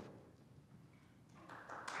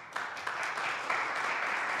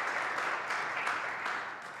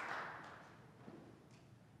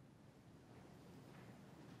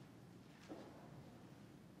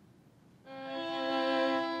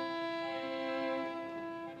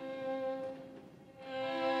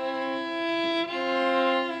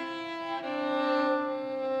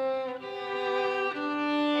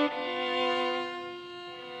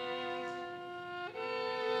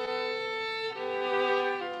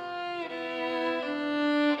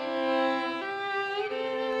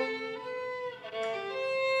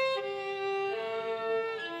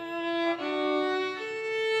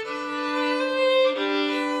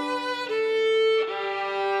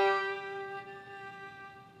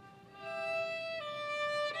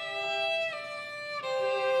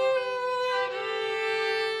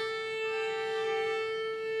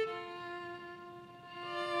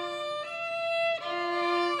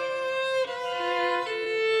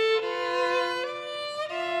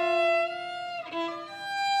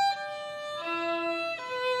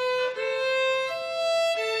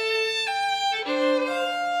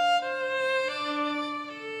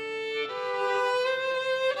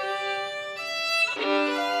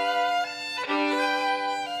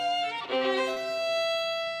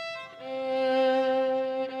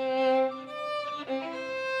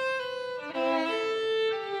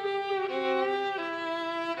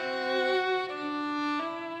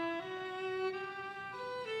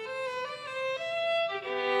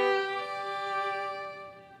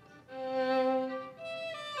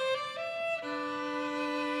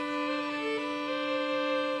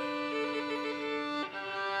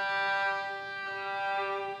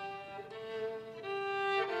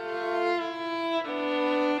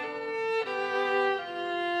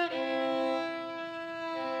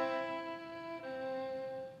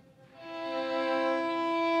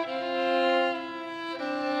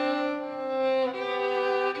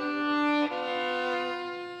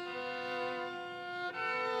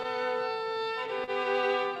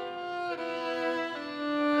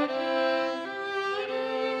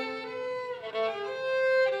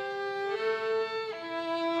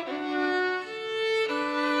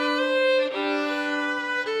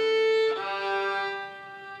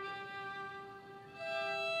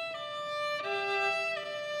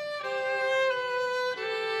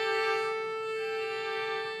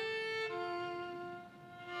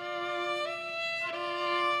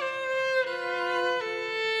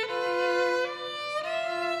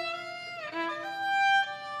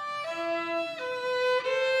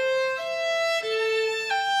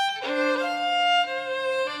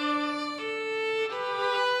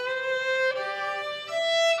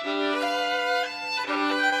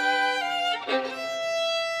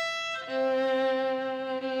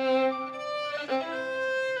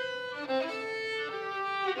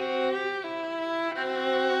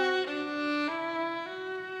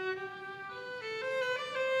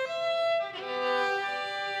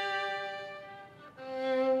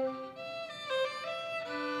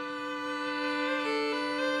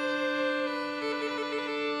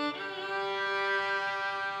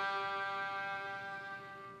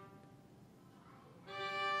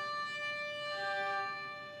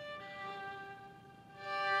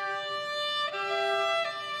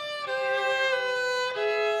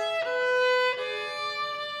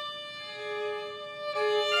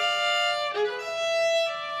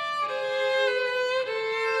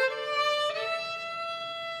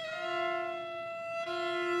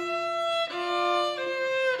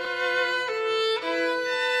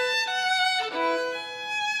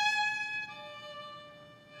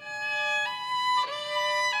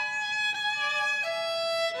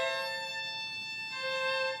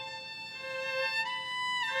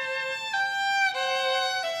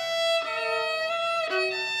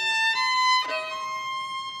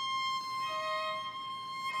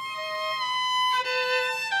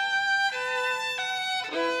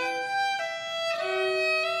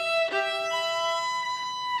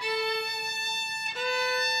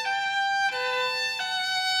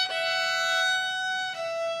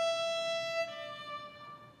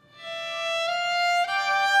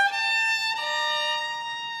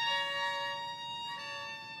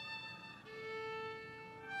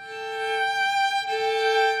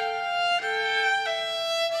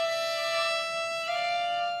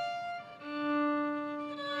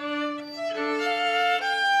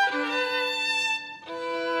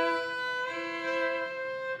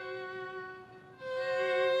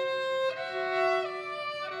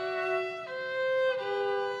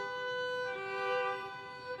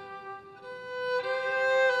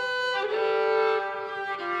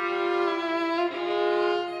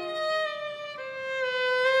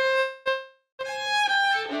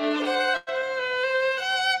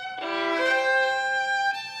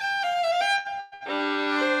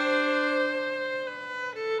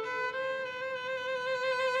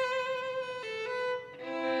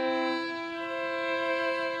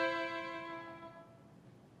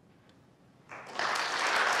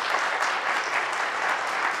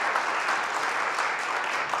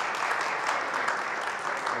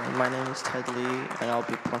 My name is Ted Lee, and I'll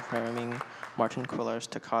be performing Martin Quillar's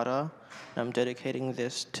Toccata. I'm dedicating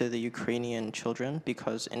this to the Ukrainian children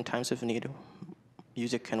because in times of need,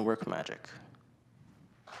 music can work magic.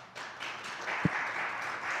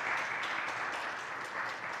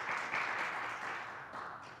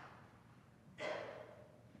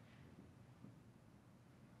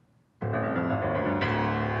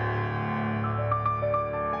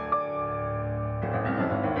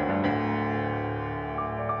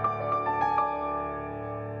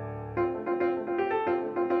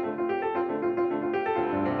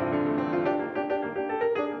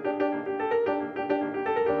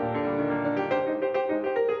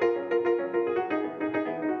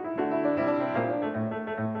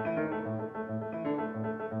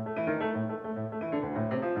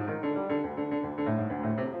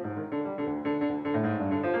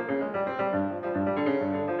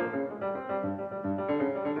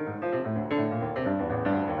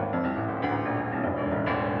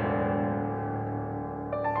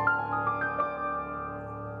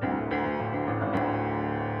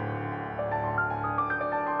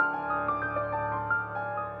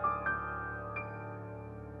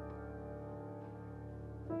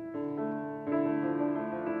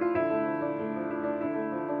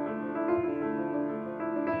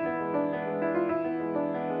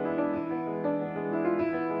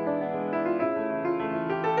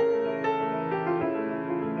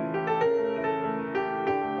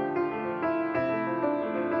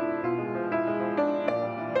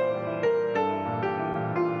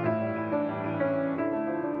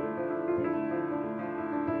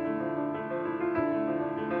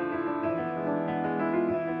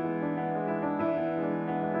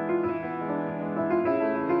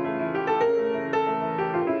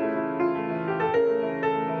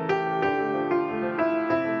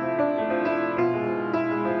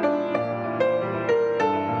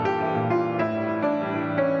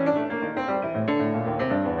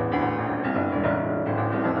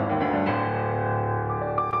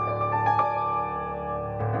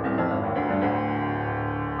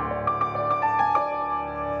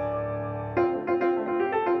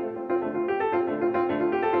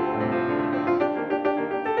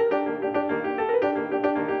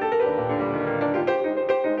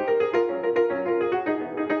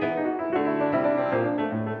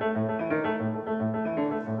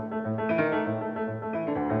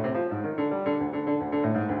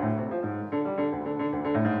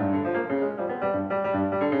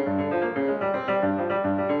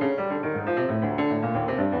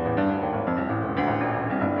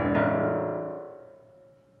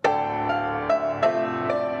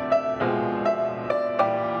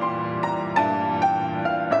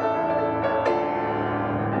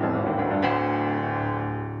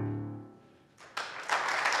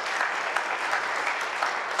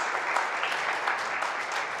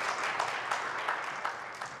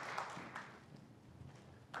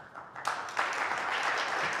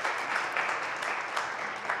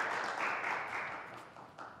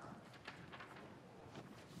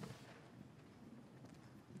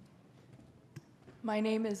 My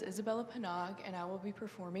name is Isabella Panag, and I will be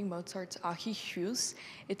performing Mozart's Achilles.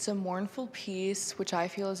 It's a mournful piece, which I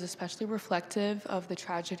feel is especially reflective of the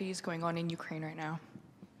tragedies going on in Ukraine right now.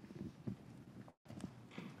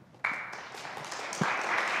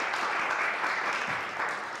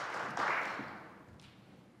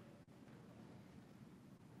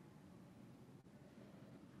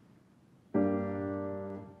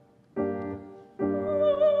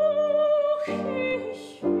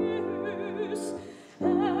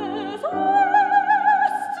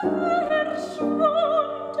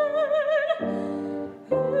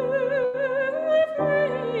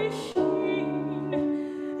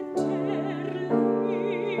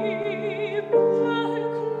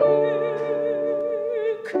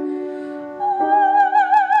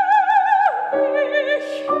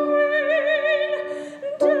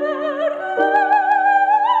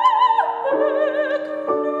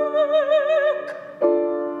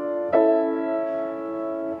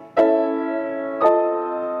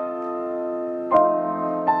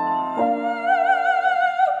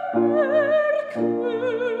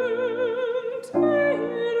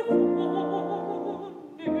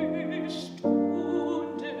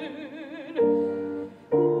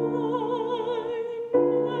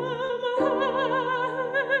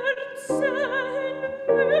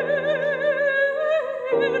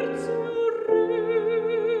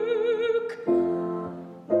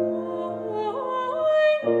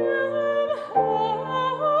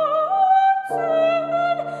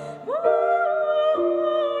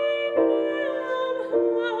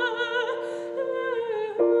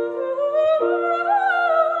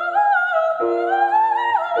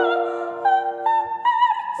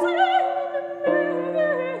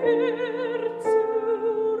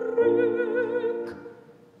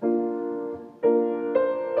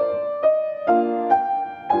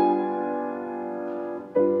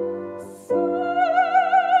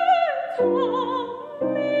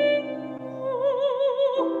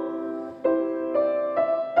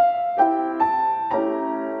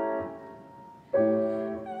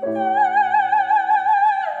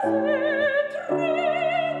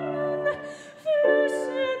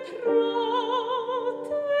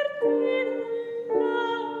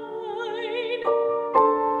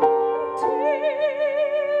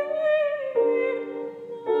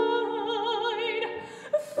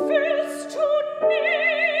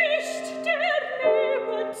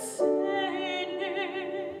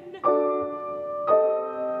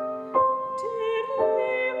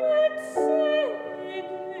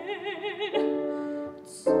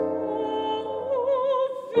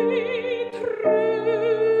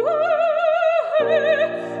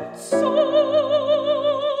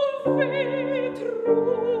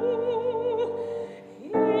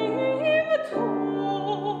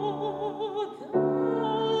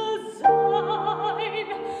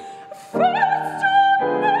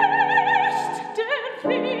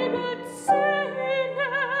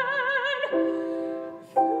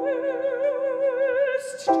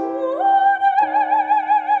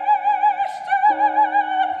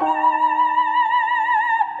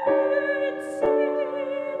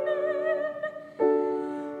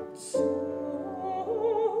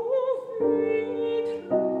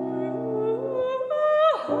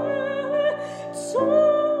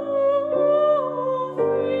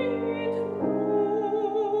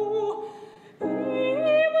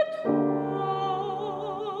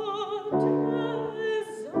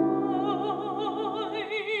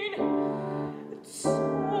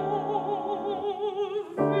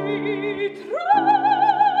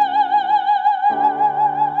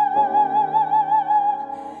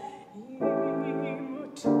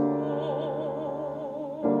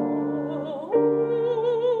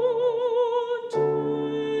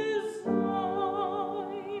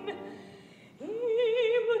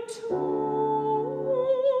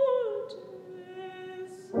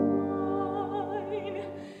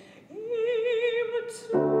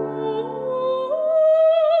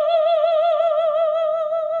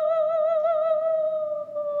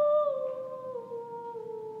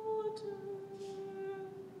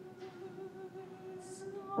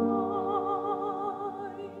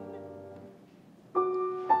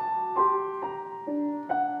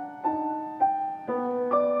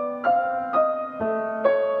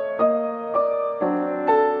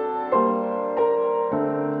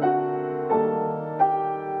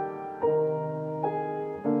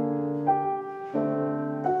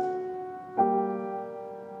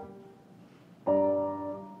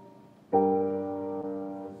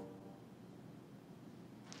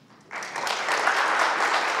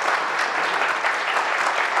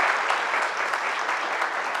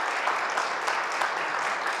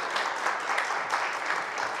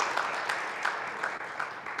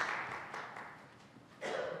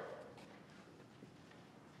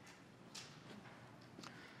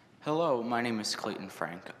 Hello, my name is Clayton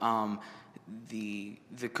Frank. The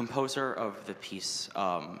composer of the piece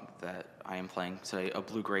that I am playing today, A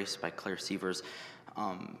Blue Grace by Claire Sievers,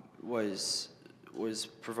 was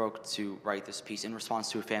provoked to write this piece in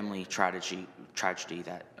response to a family tragedy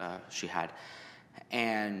that she had.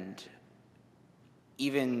 And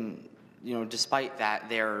even, despite that,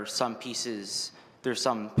 there's some portions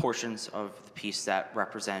of the piece that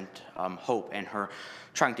represent hope and her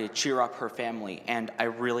trying to cheer up her family. And I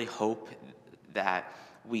really hope that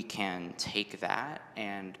we can take that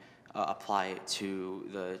and apply it to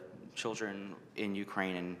the children in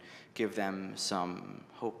Ukraine and give them some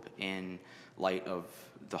hope in light of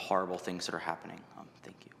the horrible things that are happening.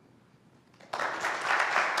 Thank you.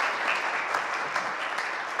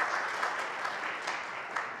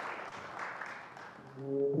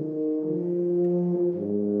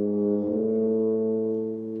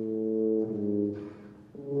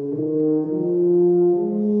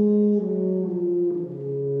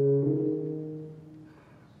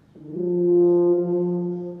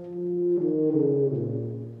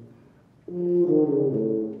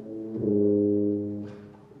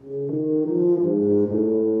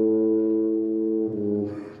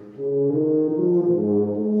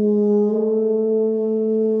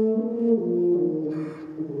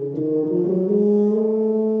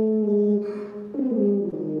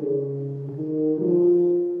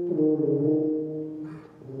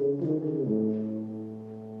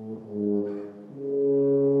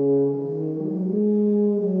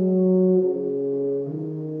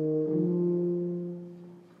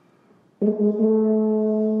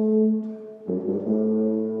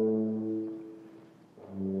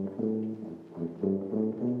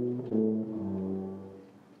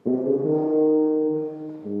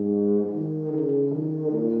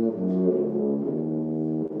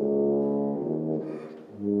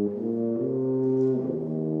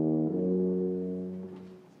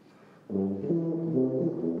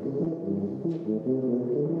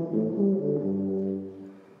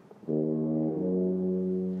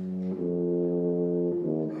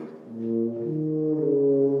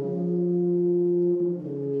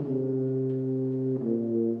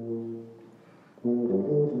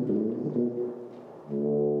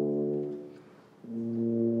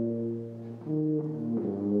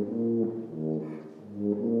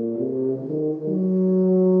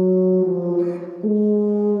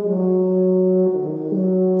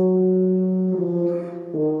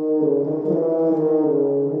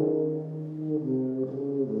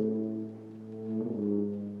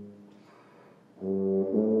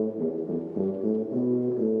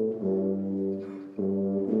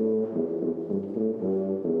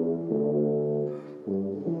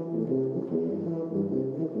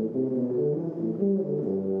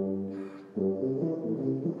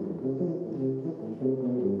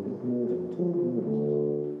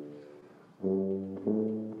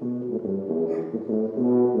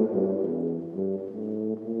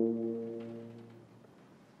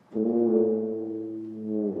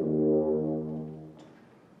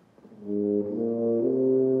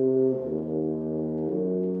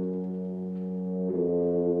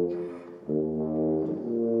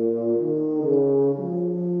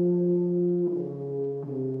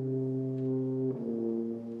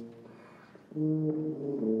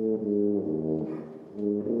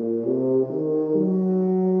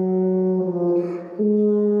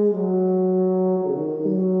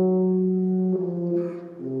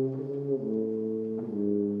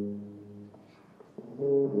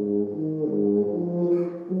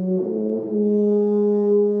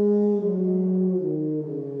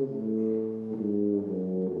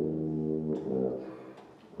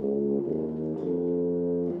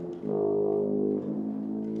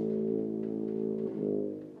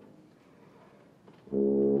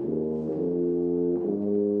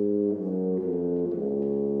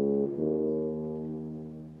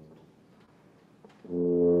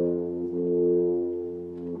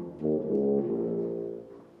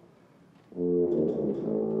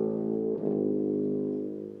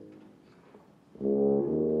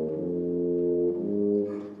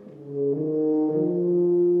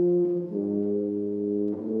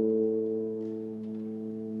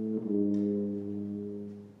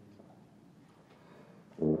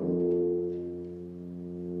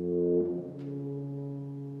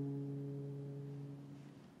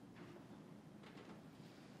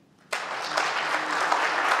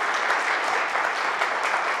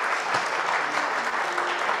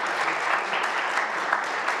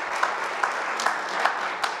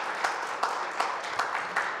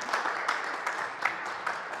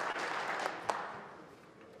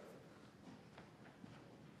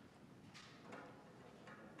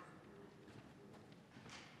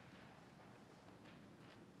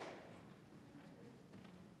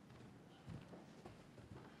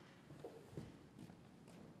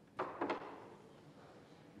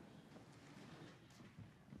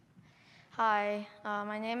 Hi,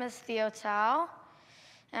 my name is Theo Tao,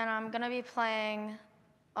 and I'm going to be playing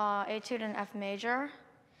Etude in F major.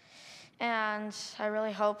 And I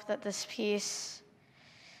really hope that this piece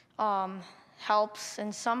helps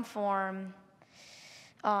in some form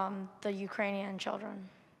the Ukrainian children.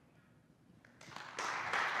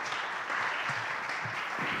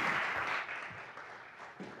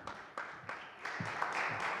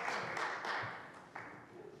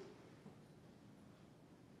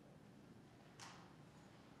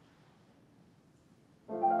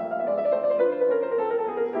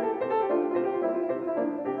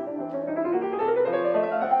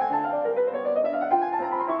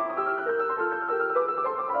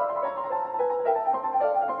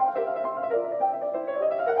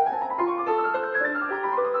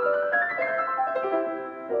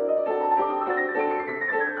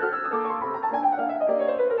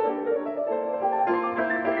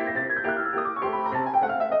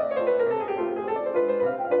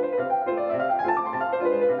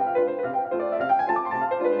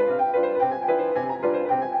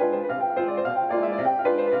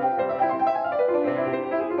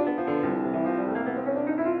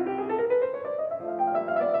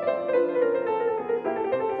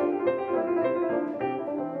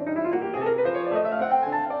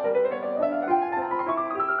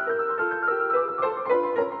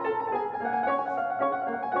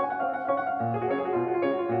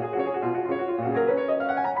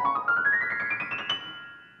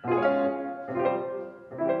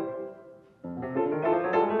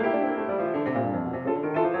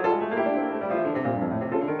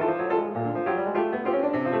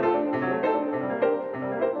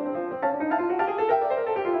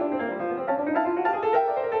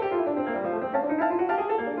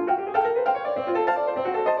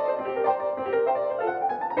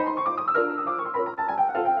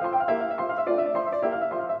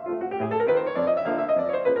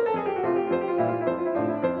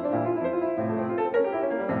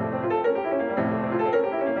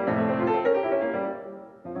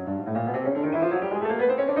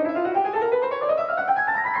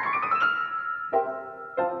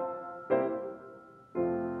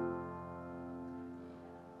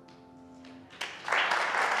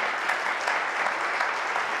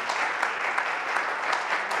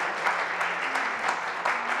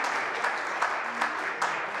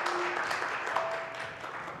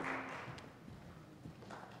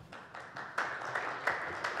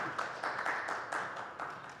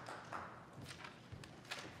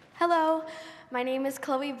 Hello, my name is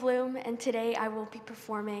Chloe Bloom, and today I will be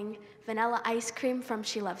performing Vanilla Ice Cream from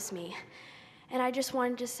She Loves Me. And I just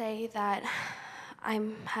wanted to say that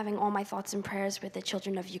I'm having all my thoughts and prayers with the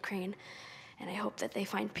children of Ukraine, and I hope that they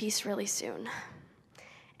find peace really soon.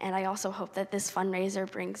 And I also hope that this fundraiser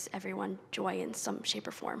brings everyone joy in some shape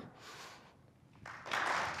or form.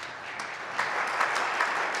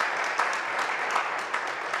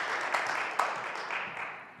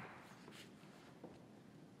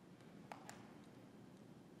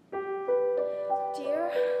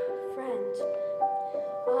 Dear friend,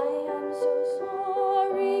 I am so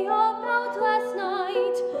sorry about last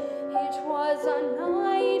night. It was a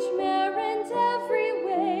nightmare in every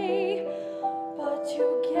way. But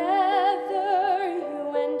together, you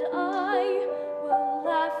and I will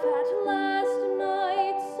laugh at last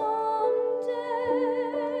night someday.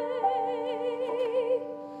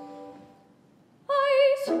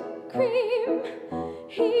 Ice cream,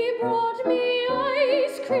 he brought me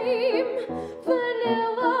ice cream.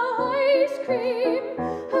 Vanilla ice cream,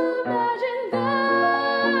 imagine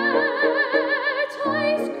that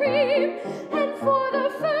ice cream. And for the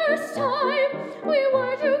first time, we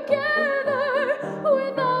were together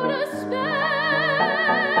without a spat.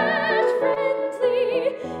 Friendly,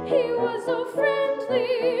 he was so friendly,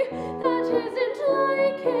 that isn't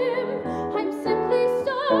like him. I'm simply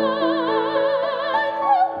stunned.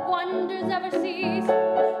 Will wonders ever cease?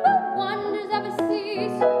 Will wonders ever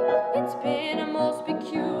cease? It's been a most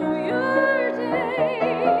peculiar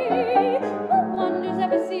day. Will wonders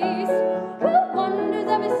ever cease? Will wonders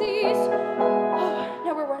ever cease? Oh,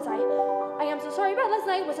 now where was I? I am so sorry about last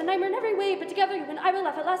night. It was a nightmare in every way, but together you and I will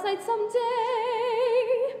laugh at last night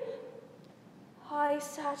someday. I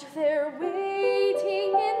sat there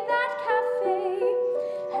waiting in that cafe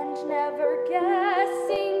and never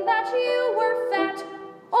guessing that you were fat.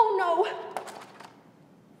 Oh no!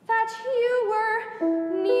 That you were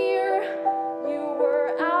near, you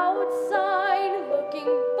were outside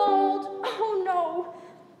looking bold. Oh no!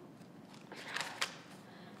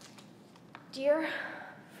 Dear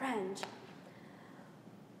friend,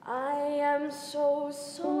 I am so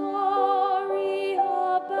sorry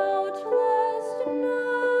about last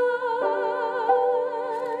night.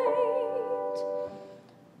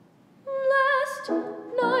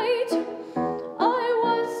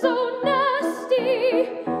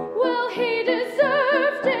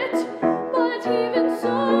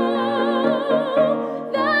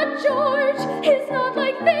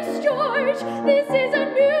 This is a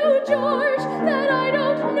new George that I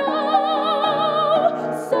don't know.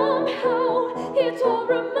 Somehow it all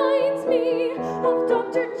reminds me of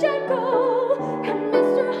Dr. Jekyll and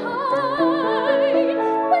Mr. Hyde.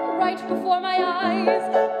 When right before my eyes,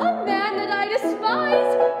 a man that I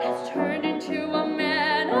despise has turned into a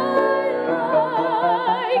man I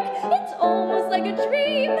like. It's almost like a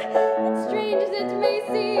dream, and strange as it may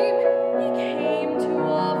seem, he came to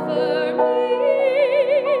offer me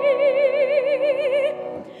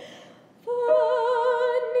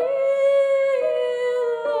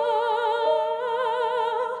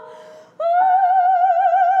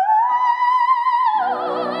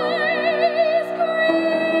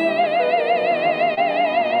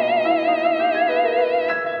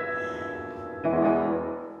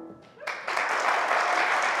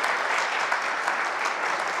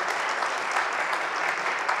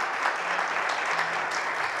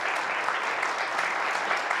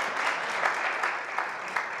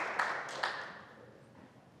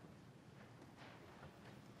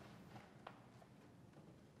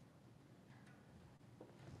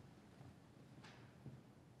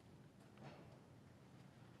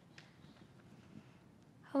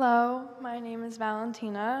Hello, my name is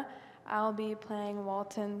Valentina. I'll be playing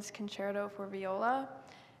Walton's Concerto for Viola,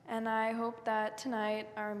 and I hope that tonight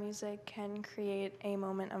our music can create a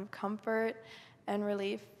moment of comfort and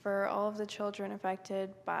relief for all of the children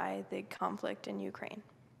affected by the conflict in Ukraine.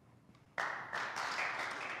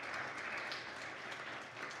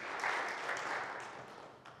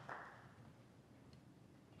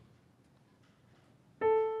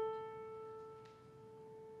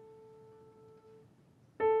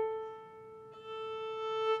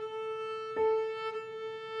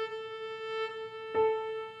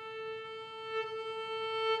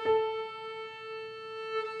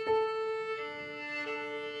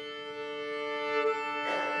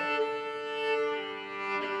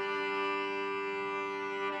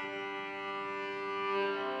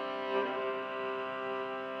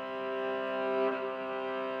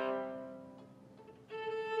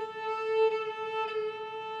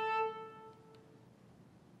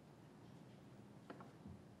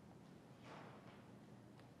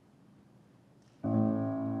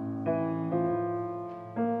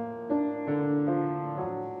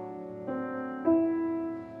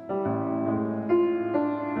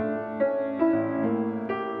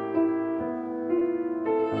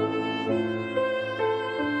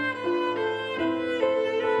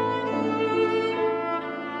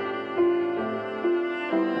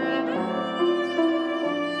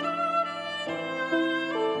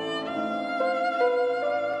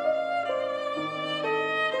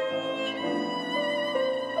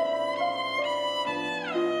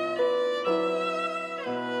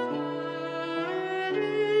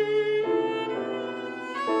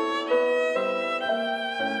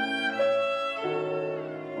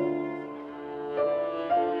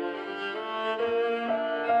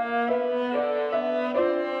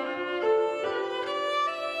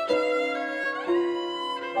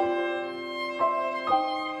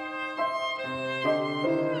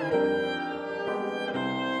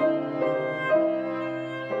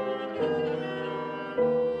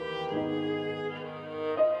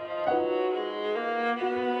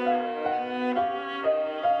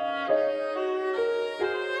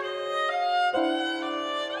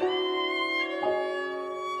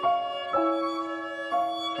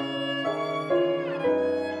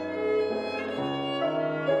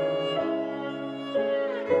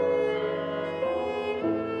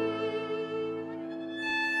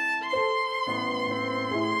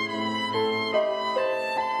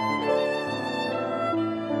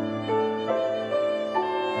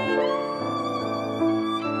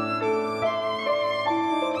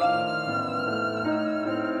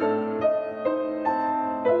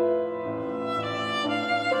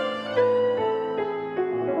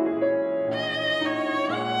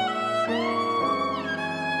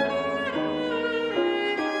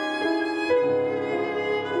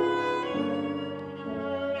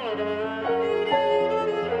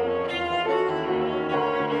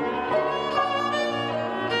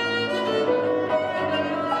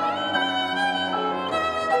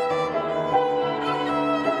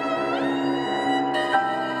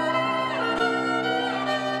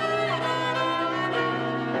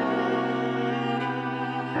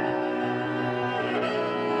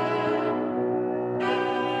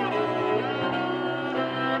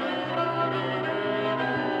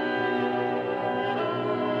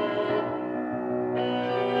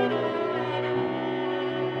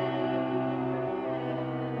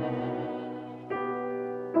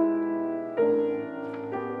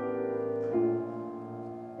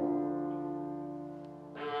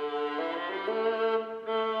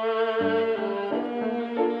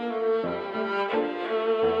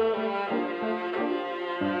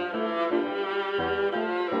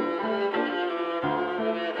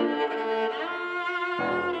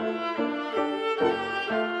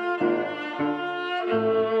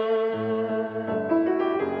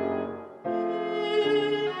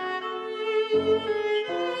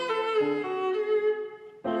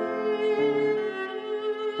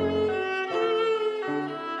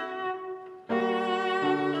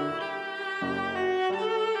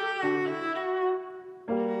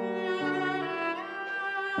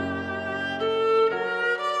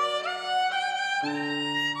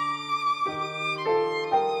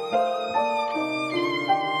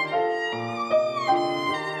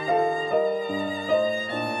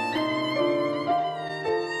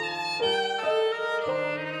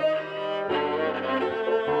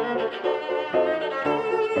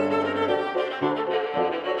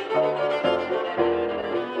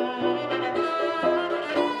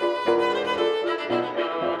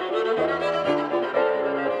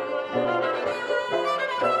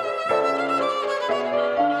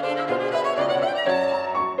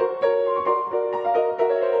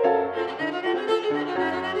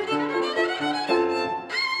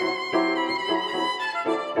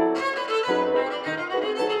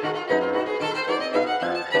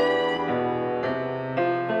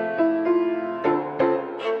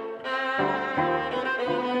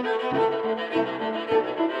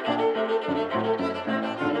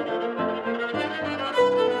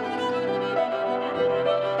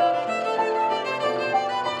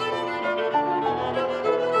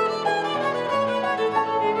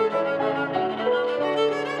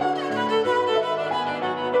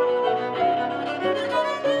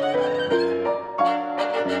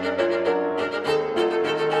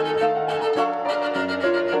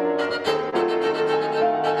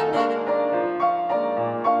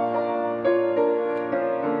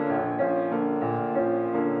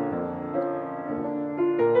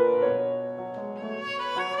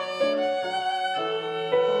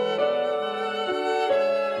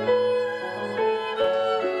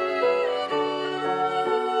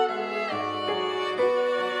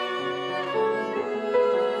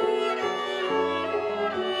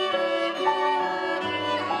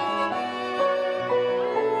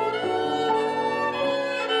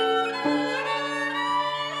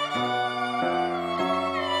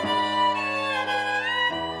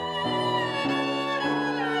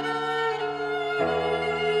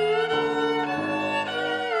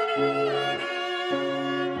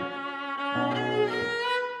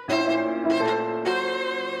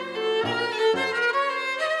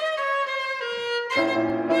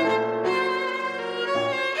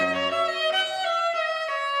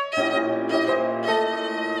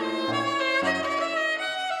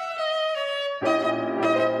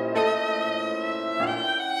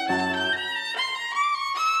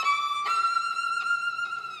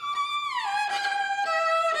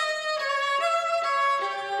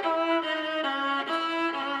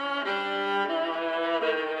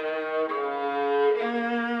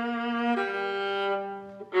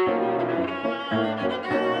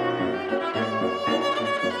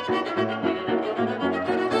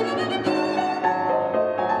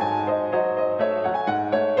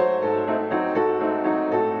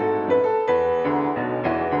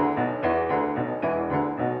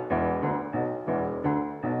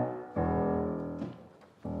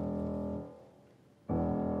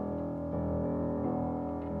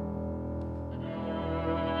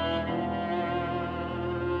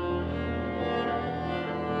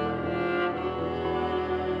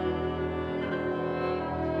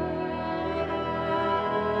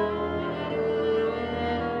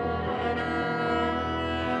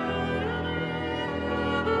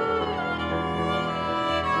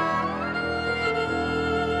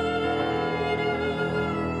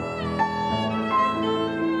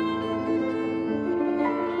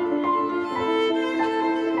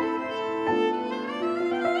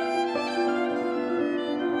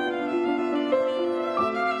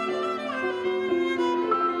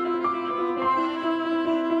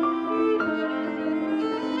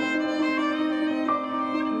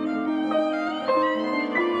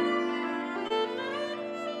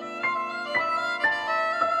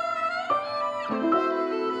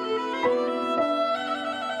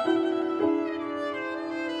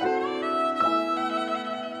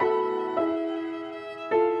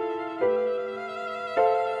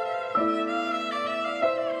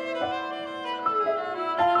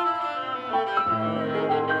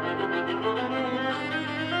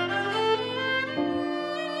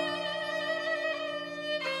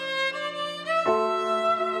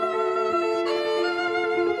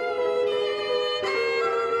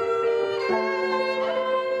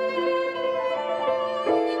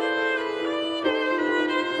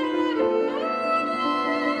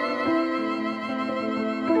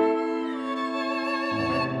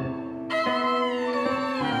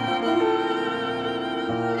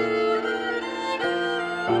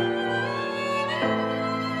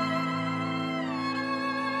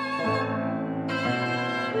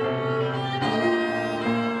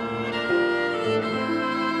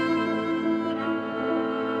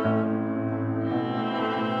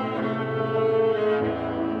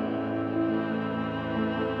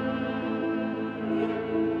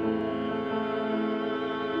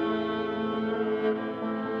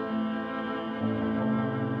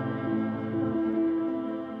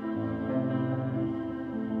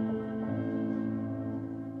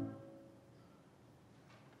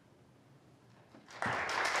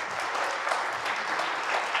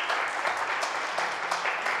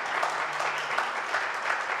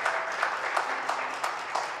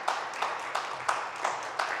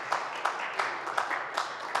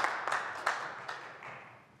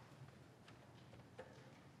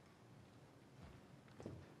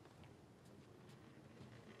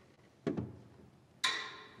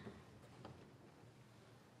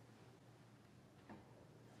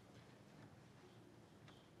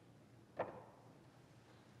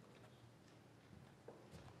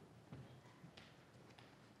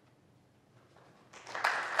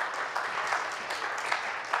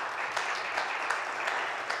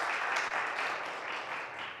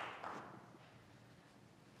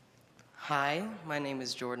 Hi, my name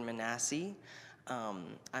is Jordan Manassi.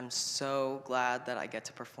 I'm so glad that I get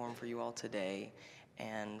to perform for you all today.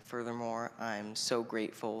 And furthermore, I'm so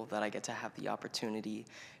grateful that I get to have the opportunity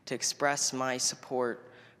to express my support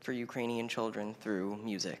for Ukrainian children through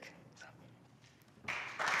music.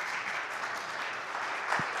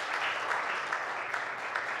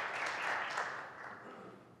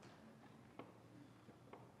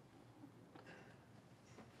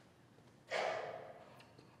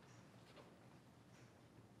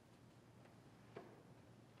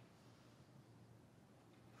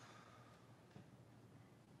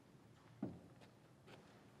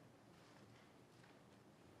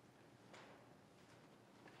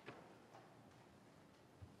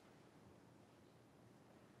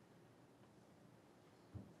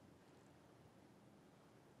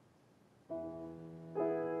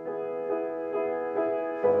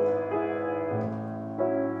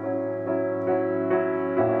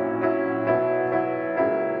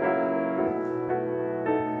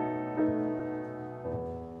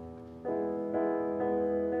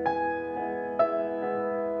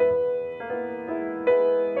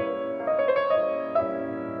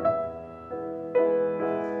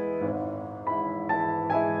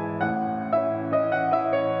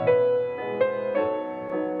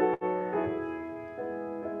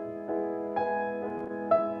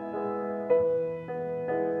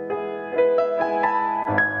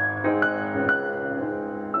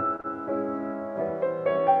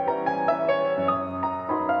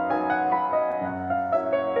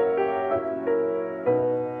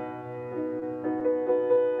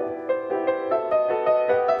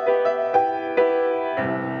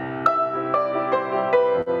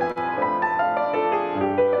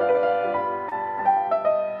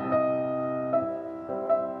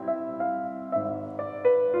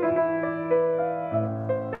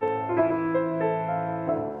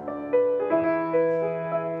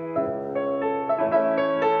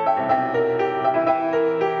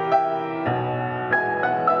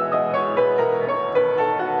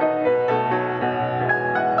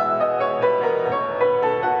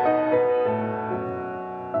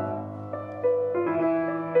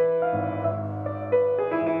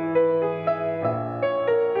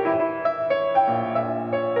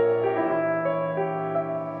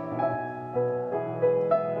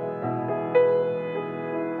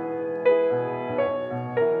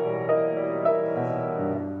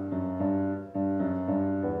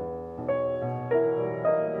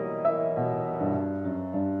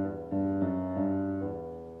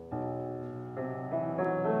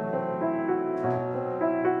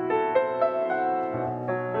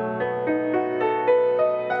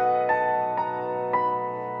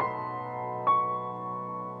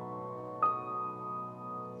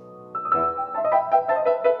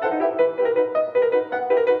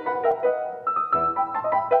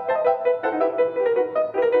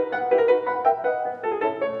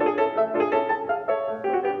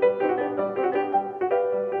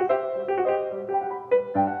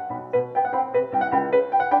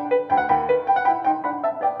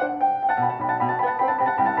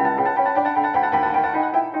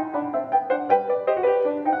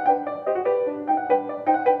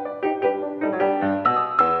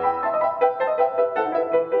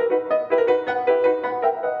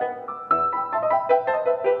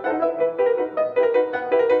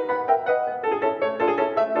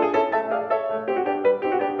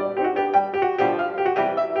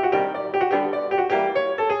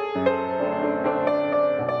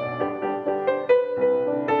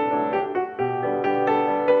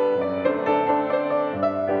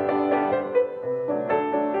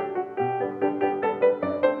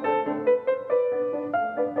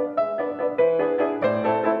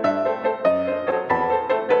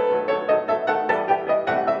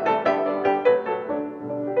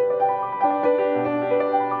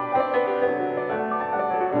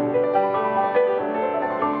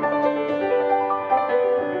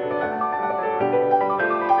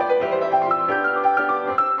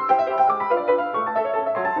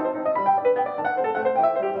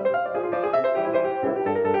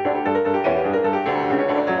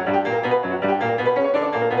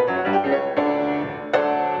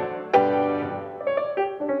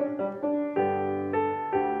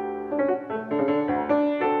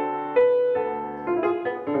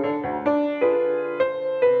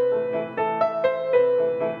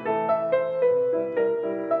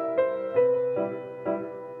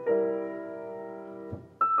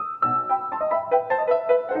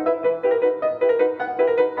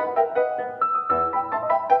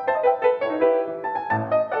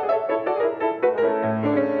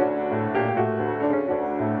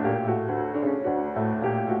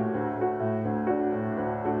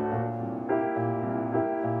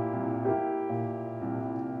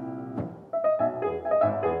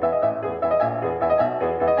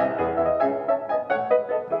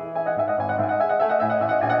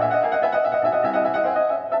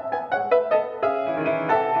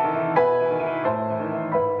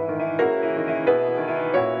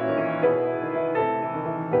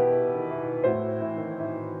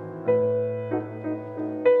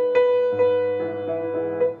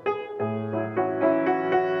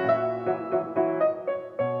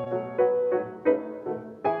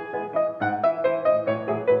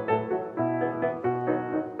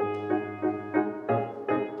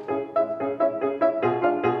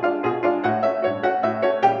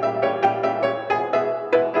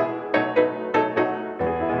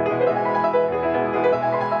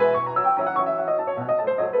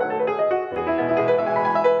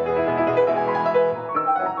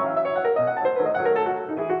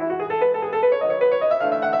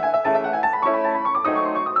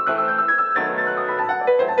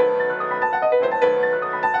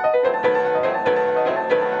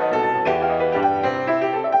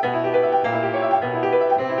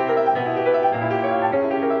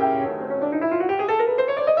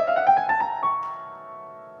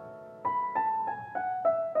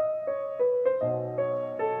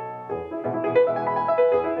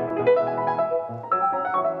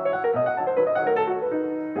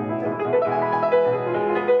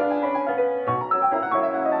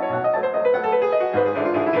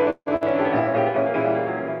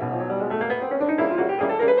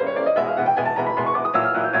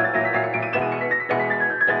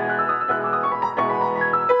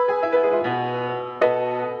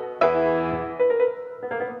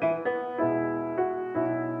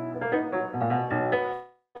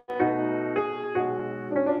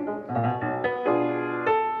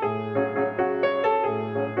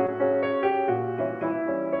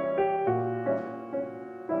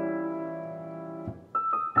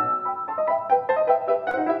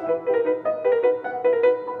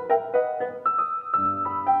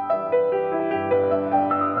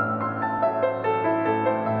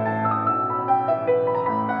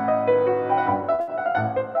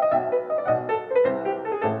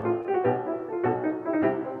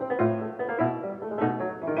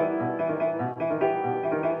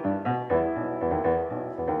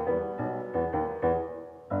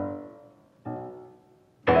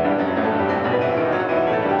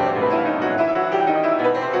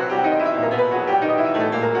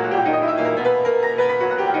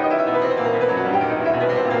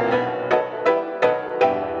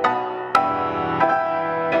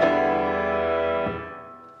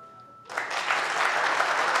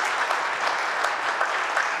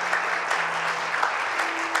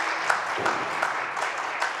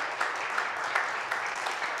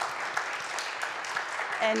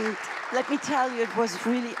 And let me tell you, it was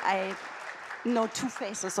really, I know two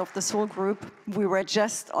faces of this whole group. We were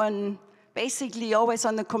just on, basically always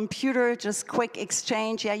on the computer, just quick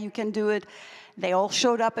exchange, yeah, you can do it. They all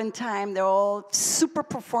showed up in time. They're all super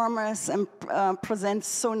performers and present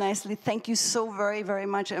so nicely. Thank you so very, very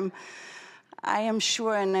much. I am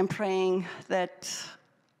sure and I'm praying that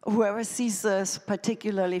whoever sees this,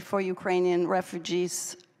 particularly for Ukrainian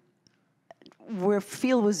refugees, we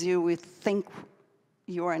feel with you. We think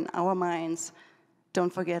you're in our minds.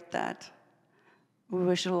 Don't forget that. We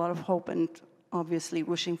wish you a lot of hope and obviously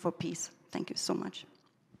wishing for peace. Thank you so much.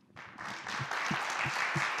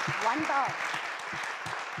 One bell.